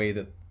is the way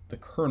that the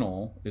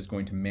kernel is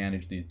going to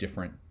manage these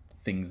different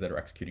things that are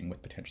executing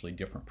with potentially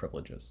different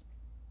privileges.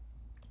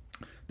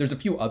 There's a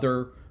few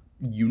other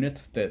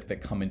units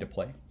that come into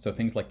play, so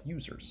things like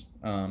users,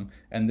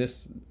 and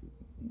this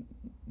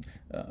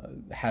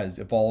has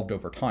evolved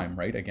over time,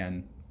 right?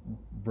 Again,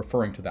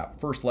 referring to that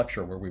first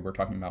lecture where we were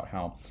talking about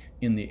how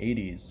in the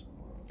 80s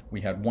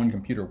we had one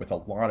computer with a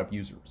lot of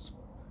users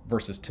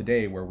versus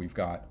today where we've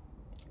got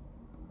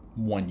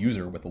one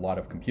user with a lot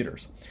of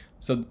computers.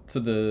 So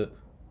the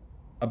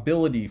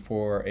ability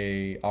for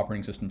a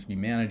operating system to be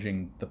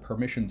managing the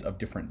permissions of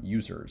different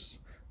users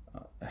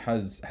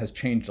has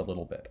changed a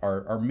little bit.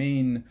 Our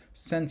main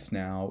sense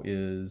now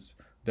is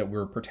that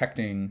we're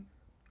protecting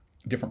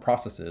different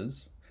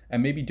processes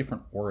and maybe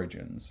different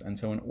origins. And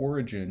so an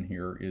origin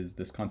here is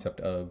this concept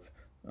of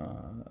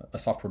a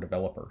software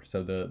developer.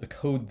 So the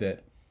code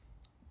that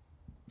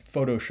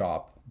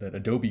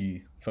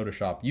Adobe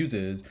Photoshop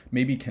uses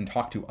maybe can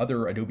talk to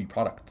other Adobe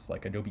products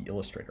like Adobe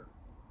Illustrator,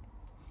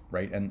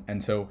 right?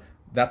 And so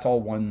that's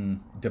all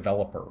one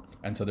developer.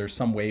 And so there's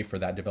some way for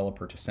that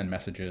developer to send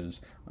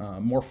messages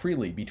more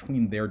freely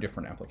between their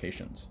different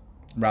applications,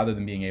 rather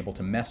than being able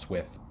to mess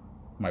with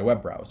my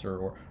web browser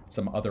or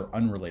some other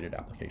unrelated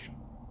application.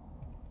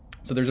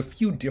 So there's a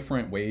few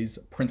different ways,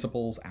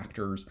 principles,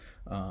 actors,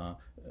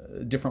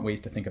 different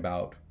ways to think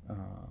about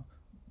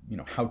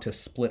how to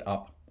split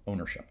up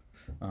ownership.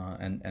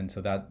 And so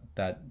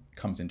that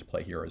comes into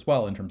play here as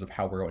well in terms of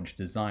how we're going to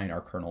design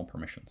our kernel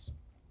permissions.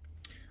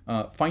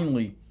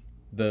 Finally,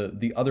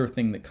 the other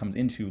thing that comes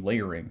into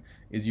layering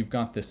is you've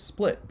got this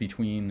split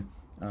between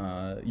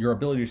your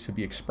ability to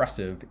be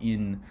expressive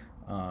in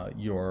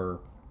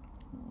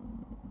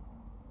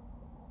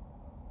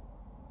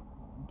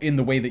in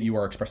the way that you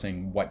are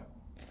expressing what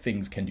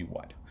things can do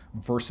what,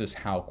 versus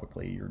how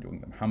quickly you're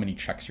doing them, how many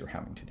checks you're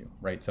having to do,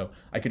 right? So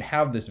I could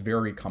have this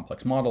very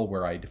complex model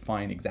where I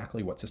define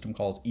exactly what system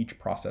calls each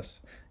process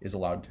is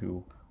allowed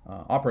to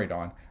operate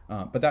on,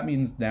 but that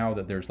means now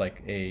that there's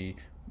like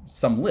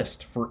some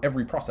list for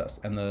every process,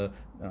 and the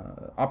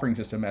operating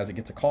system, as it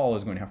gets a call,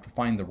 is going to have to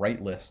find the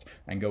right list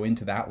and go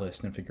into that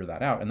list and figure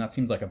that out. And that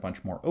seems like a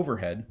bunch more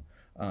overhead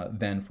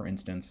than, for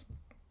instance,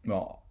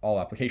 well, all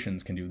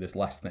applications can do this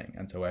less thing.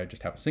 And so I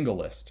just have a single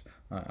list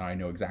and I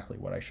know exactly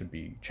what I should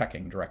be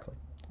checking directly.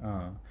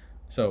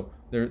 So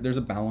there's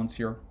a balance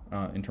here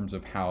in terms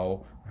of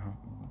how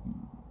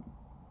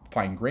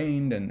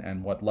fine-grained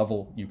and what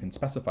level you can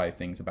specify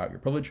things about your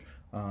privilege,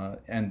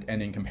 and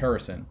in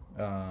comparison,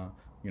 how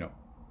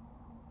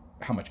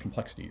much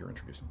complexity you're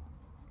introducing.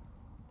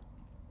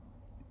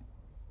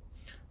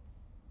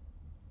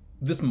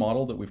 This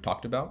model that we've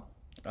talked about,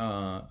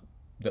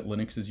 that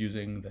Linux is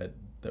using,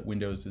 that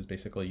Windows is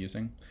basically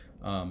using,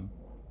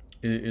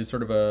 is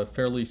sort of a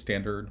fairly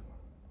standard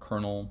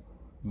kernel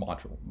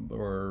module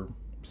or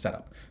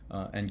setup,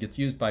 and gets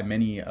used by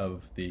many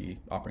of the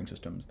operating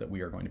systems that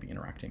we are going to be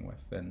interacting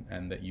with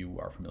and that you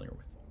are familiar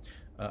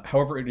with.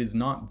 However, it is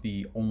not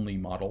the only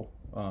model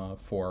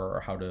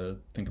for how to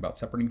think about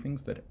separating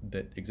things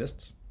that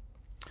exists.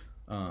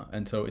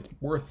 And so it's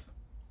worth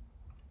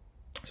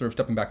sort of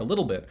stepping back a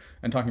little bit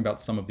and talking about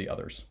some of the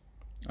others.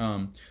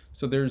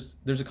 So there's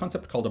a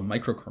concept called a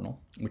microkernel,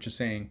 which is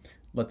saying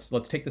let's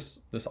take this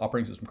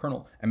operating system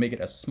kernel and make it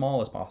as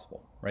small as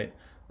possible, right?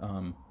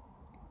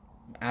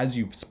 As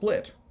you've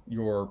split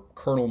your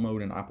kernel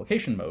mode and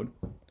application mode,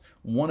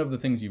 one of the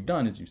things you've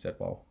done is you said,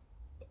 well,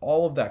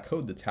 all of that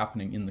code that's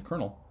happening in the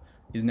kernel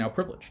is now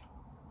privileged.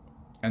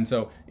 And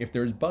so if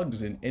there's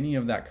bugs in any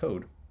of that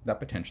code, that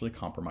potentially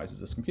compromises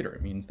this computer.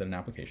 It means that an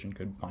application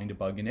could find a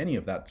bug in any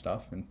of that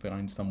stuff and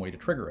find some way to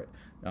trigger it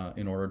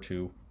in order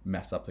to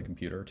mess up the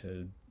computer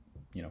to,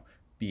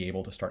 be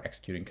able to start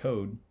executing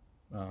code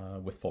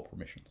with full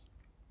permissions.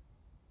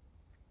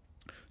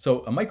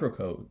 So a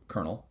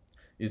microkernel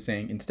is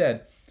saying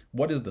instead,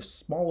 what is the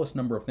smallest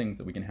number of things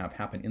that we can have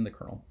happen in the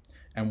kernel,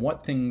 and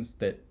what things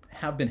that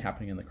have been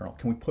happening in the kernel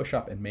can we push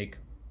up and make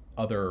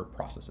other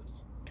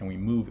processes? Can we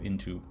move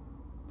into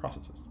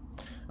processes?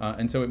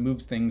 And so it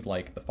moves things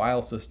like the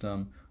file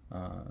system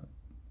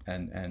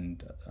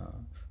and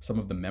some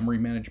of the memory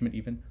management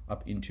even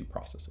up into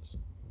processes.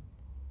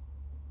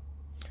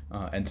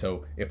 And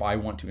so if I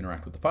want to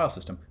interact with the file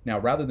system, now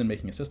rather than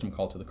making a system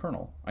call to the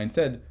kernel, I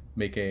instead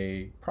make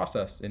an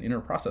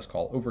inner process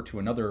call over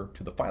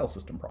to the file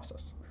system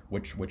process,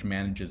 which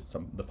manages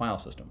the file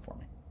system for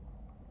me.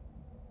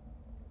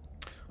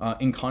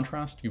 In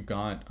contrast, you've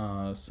got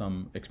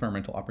some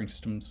experimental operating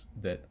systems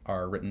that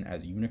are written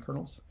as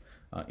unikernels.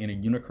 In a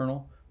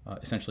unikernel,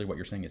 essentially what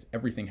you're saying is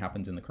everything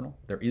happens in the kernel.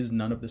 There is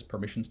none of this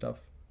permission stuff.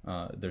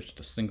 There's just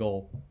a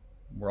single,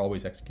 we're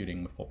always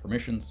executing with full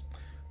permissions.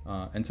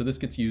 And so this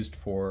gets used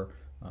for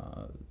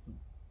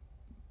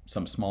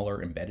some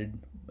smaller embedded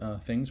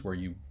things where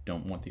you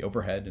don't want the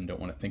overhead and don't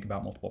want to think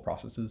about multiple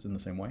processes in the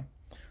same way.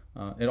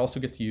 It also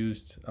gets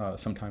used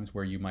sometimes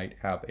where you might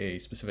have a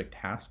specific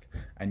task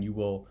and you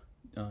will,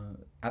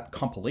 at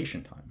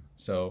compilation time.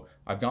 So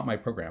I've got my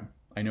program.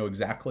 I know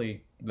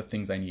exactly the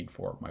things I need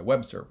for my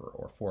web server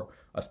or for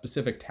a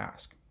specific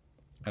task,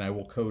 and I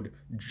will code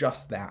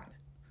just that.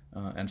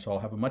 And so I'll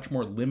have a much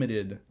more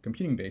limited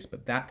computing base,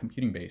 but that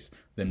computing base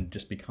then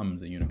just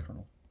becomes a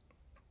unikernel.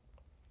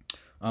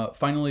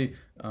 Finally,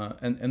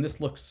 and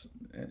this looks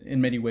in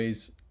many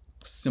ways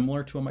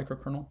similar to a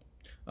microkernel,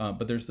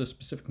 but there's this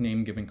specific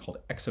name given called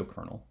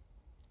exokernel,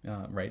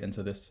 right? And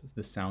so this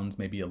sounds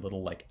maybe a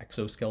little like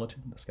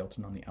exoskeleton, the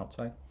skeleton on the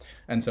outside.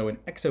 And so an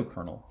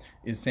exokernel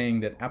is saying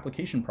that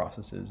application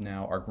processes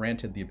now are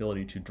granted the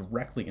ability to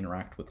directly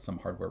interact with some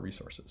hardware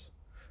resources.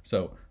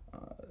 So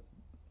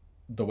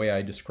the way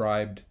I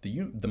described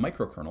the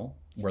microkernel,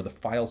 where the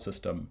file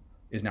system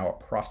is now a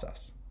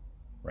process,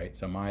 right?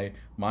 So my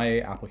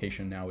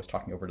application now is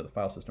talking over to the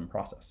file system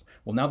process.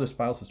 Well, now this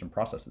file system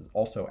process is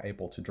also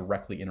able to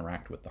directly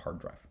interact with the hard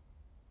drive.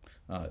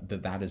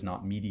 That is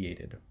not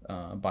mediated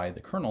by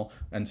the kernel,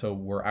 and so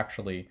we're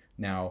actually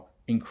now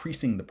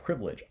increasing the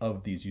privilege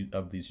of these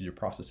user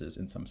processes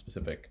in some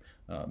specific,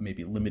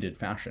 maybe limited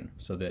fashion,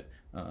 so that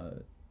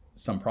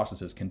some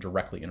processes can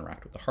directly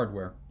interact with the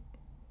hardware.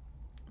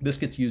 This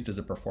gets used as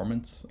a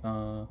performance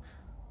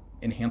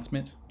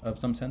enhancement of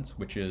some sense,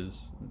 which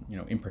is,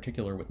 in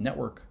particular with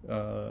network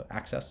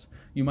access,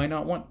 you might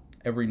not want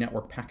every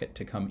network packet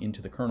to come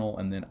into the kernel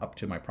and then up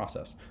to my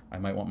process. I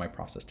might want my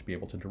process to be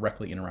able to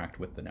directly interact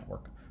with the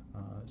network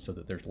so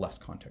that there's less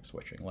context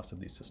switching, less of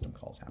these system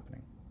calls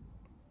happening.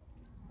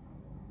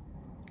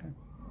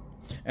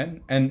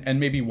 Okay. And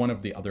maybe one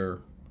of the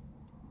other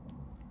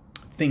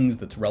things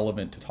that's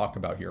relevant to talk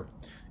about here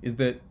is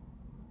that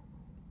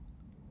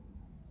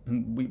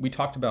we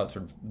talked about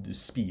sort of the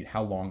speed,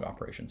 how long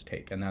operations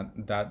take, and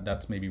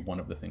that's maybe one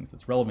of the things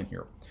that's relevant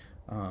here.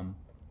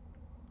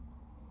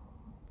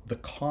 The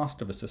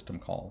cost of a system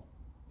call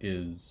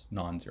is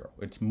non-zero.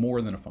 It's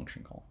more than a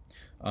function call.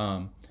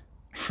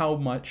 How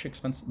much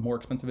more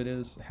expensive it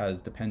is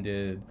has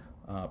depended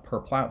per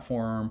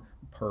platform,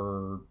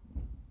 per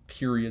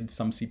period.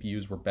 Some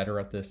CPUs were better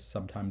at this.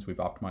 Sometimes we've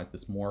optimized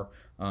this more.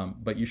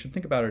 But you should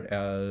think about it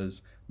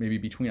as maybe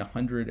between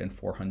 100 and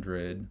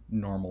 400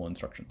 normal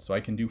instructions. So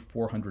I can do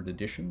 400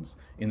 additions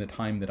in the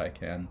time that I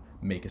can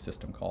make a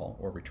system call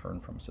or return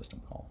from a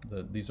system call.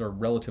 These are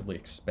relatively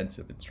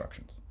expensive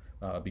instructions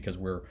because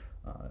we're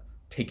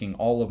taking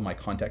all of my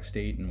context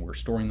state and we're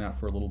storing that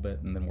for a little bit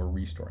and then we're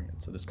restoring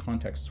it. So this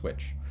context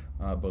switch,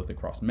 both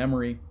across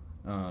memory,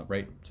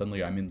 right?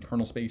 Suddenly I'm in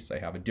kernel space. I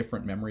have a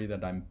different memory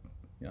that I'm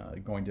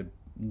going to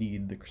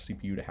need the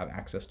CPU to have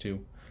access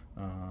to,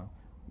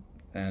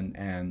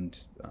 and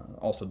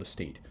also the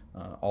state.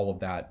 All of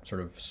that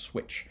sort of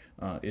switch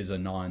is a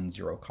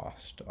non-zero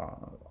cost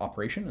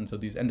operation, and so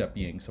these end up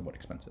being somewhat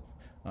expensive.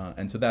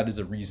 And so that is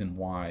a reason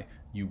why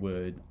you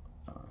would,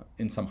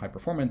 in some high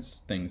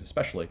performance things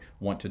especially,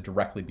 want to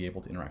directly be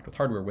able to interact with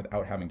hardware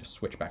without having to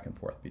switch back and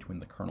forth between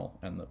the kernel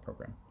and the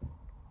program.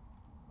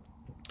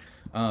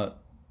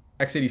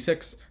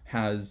 x86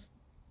 has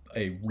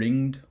a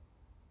ringed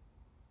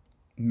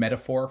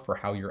metaphor for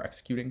how you're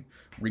executing.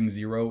 Ring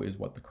 0 is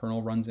what the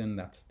kernel runs in.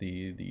 That's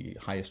the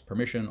highest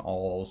permission.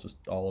 All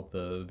of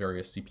the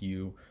various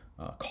CPU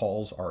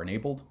calls are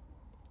enabled.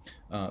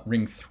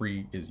 Ring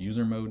 3 is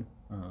user mode,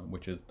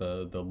 which is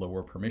the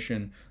lower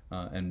permission,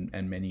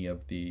 and many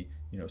of the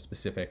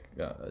specific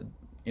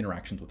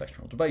interactions with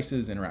external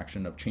devices,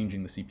 interaction of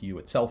changing the CPU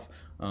itself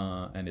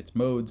and its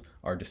modes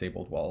are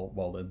disabled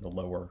while in the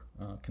lower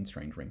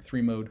constrained Ring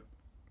 3 mode.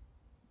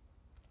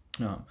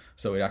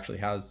 So it actually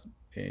has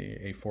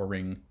a four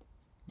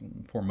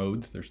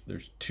modes.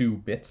 There's 2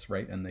 bits,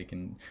 right? And they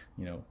can,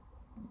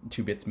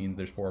 2 bits means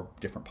there's 4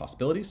 different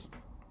possibilities.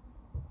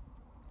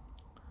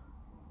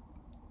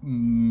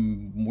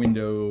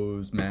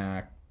 Windows,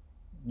 Mac,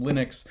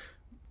 Linux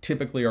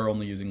typically are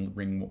only using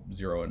Ring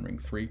 0 and Ring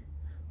 3.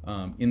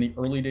 In the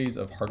early days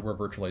of hardware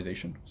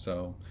virtualization,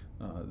 so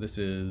this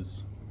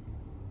is,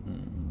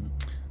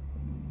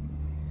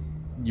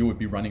 you would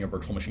be running a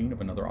virtual machine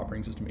of another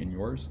operating system in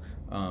yours.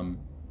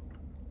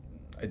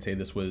 I'd say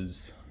this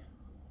was,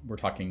 we're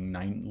talking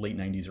late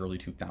 90s, early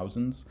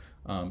 2000s.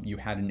 You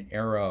had an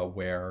era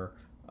where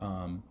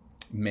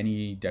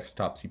many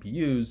desktop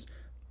CPUs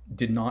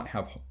did not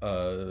have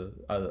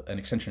an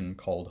extension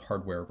called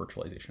hardware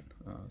virtualization.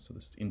 So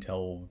this is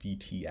Intel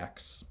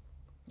VTX,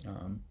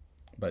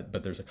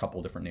 but there's a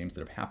couple different names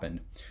that have happened.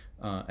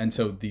 And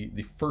so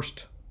the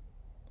first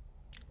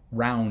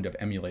round of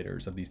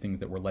emulators of these things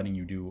that were letting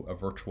you do a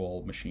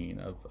virtual machine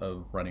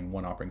of running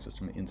one operating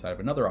system inside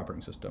of another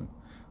operating system,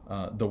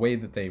 the way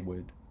that they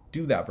would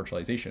do that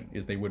virtualization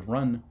is they would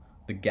run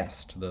the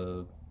guest,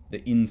 the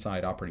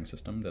inside operating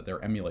system that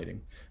they're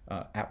emulating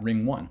at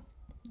Ring 1.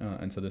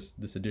 And so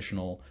this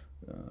additional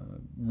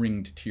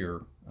ringed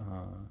tier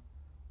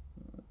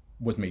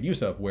was made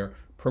use of, where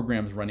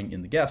programs running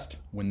in the guest,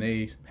 when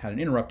they had an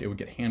interrupt, it would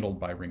get handled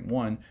by Ring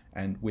 1,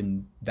 and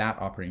when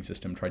that operating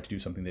system tried to do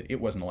something that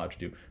it wasn't allowed to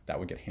do, that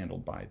would get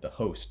handled by the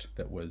host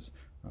that was,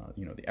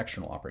 the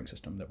external operating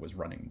system that was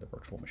running the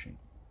virtual machine.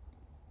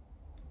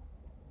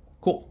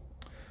 Cool.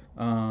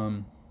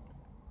 So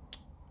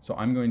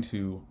I'm going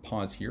to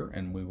pause here,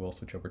 and we will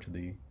switch over to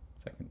the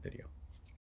second video.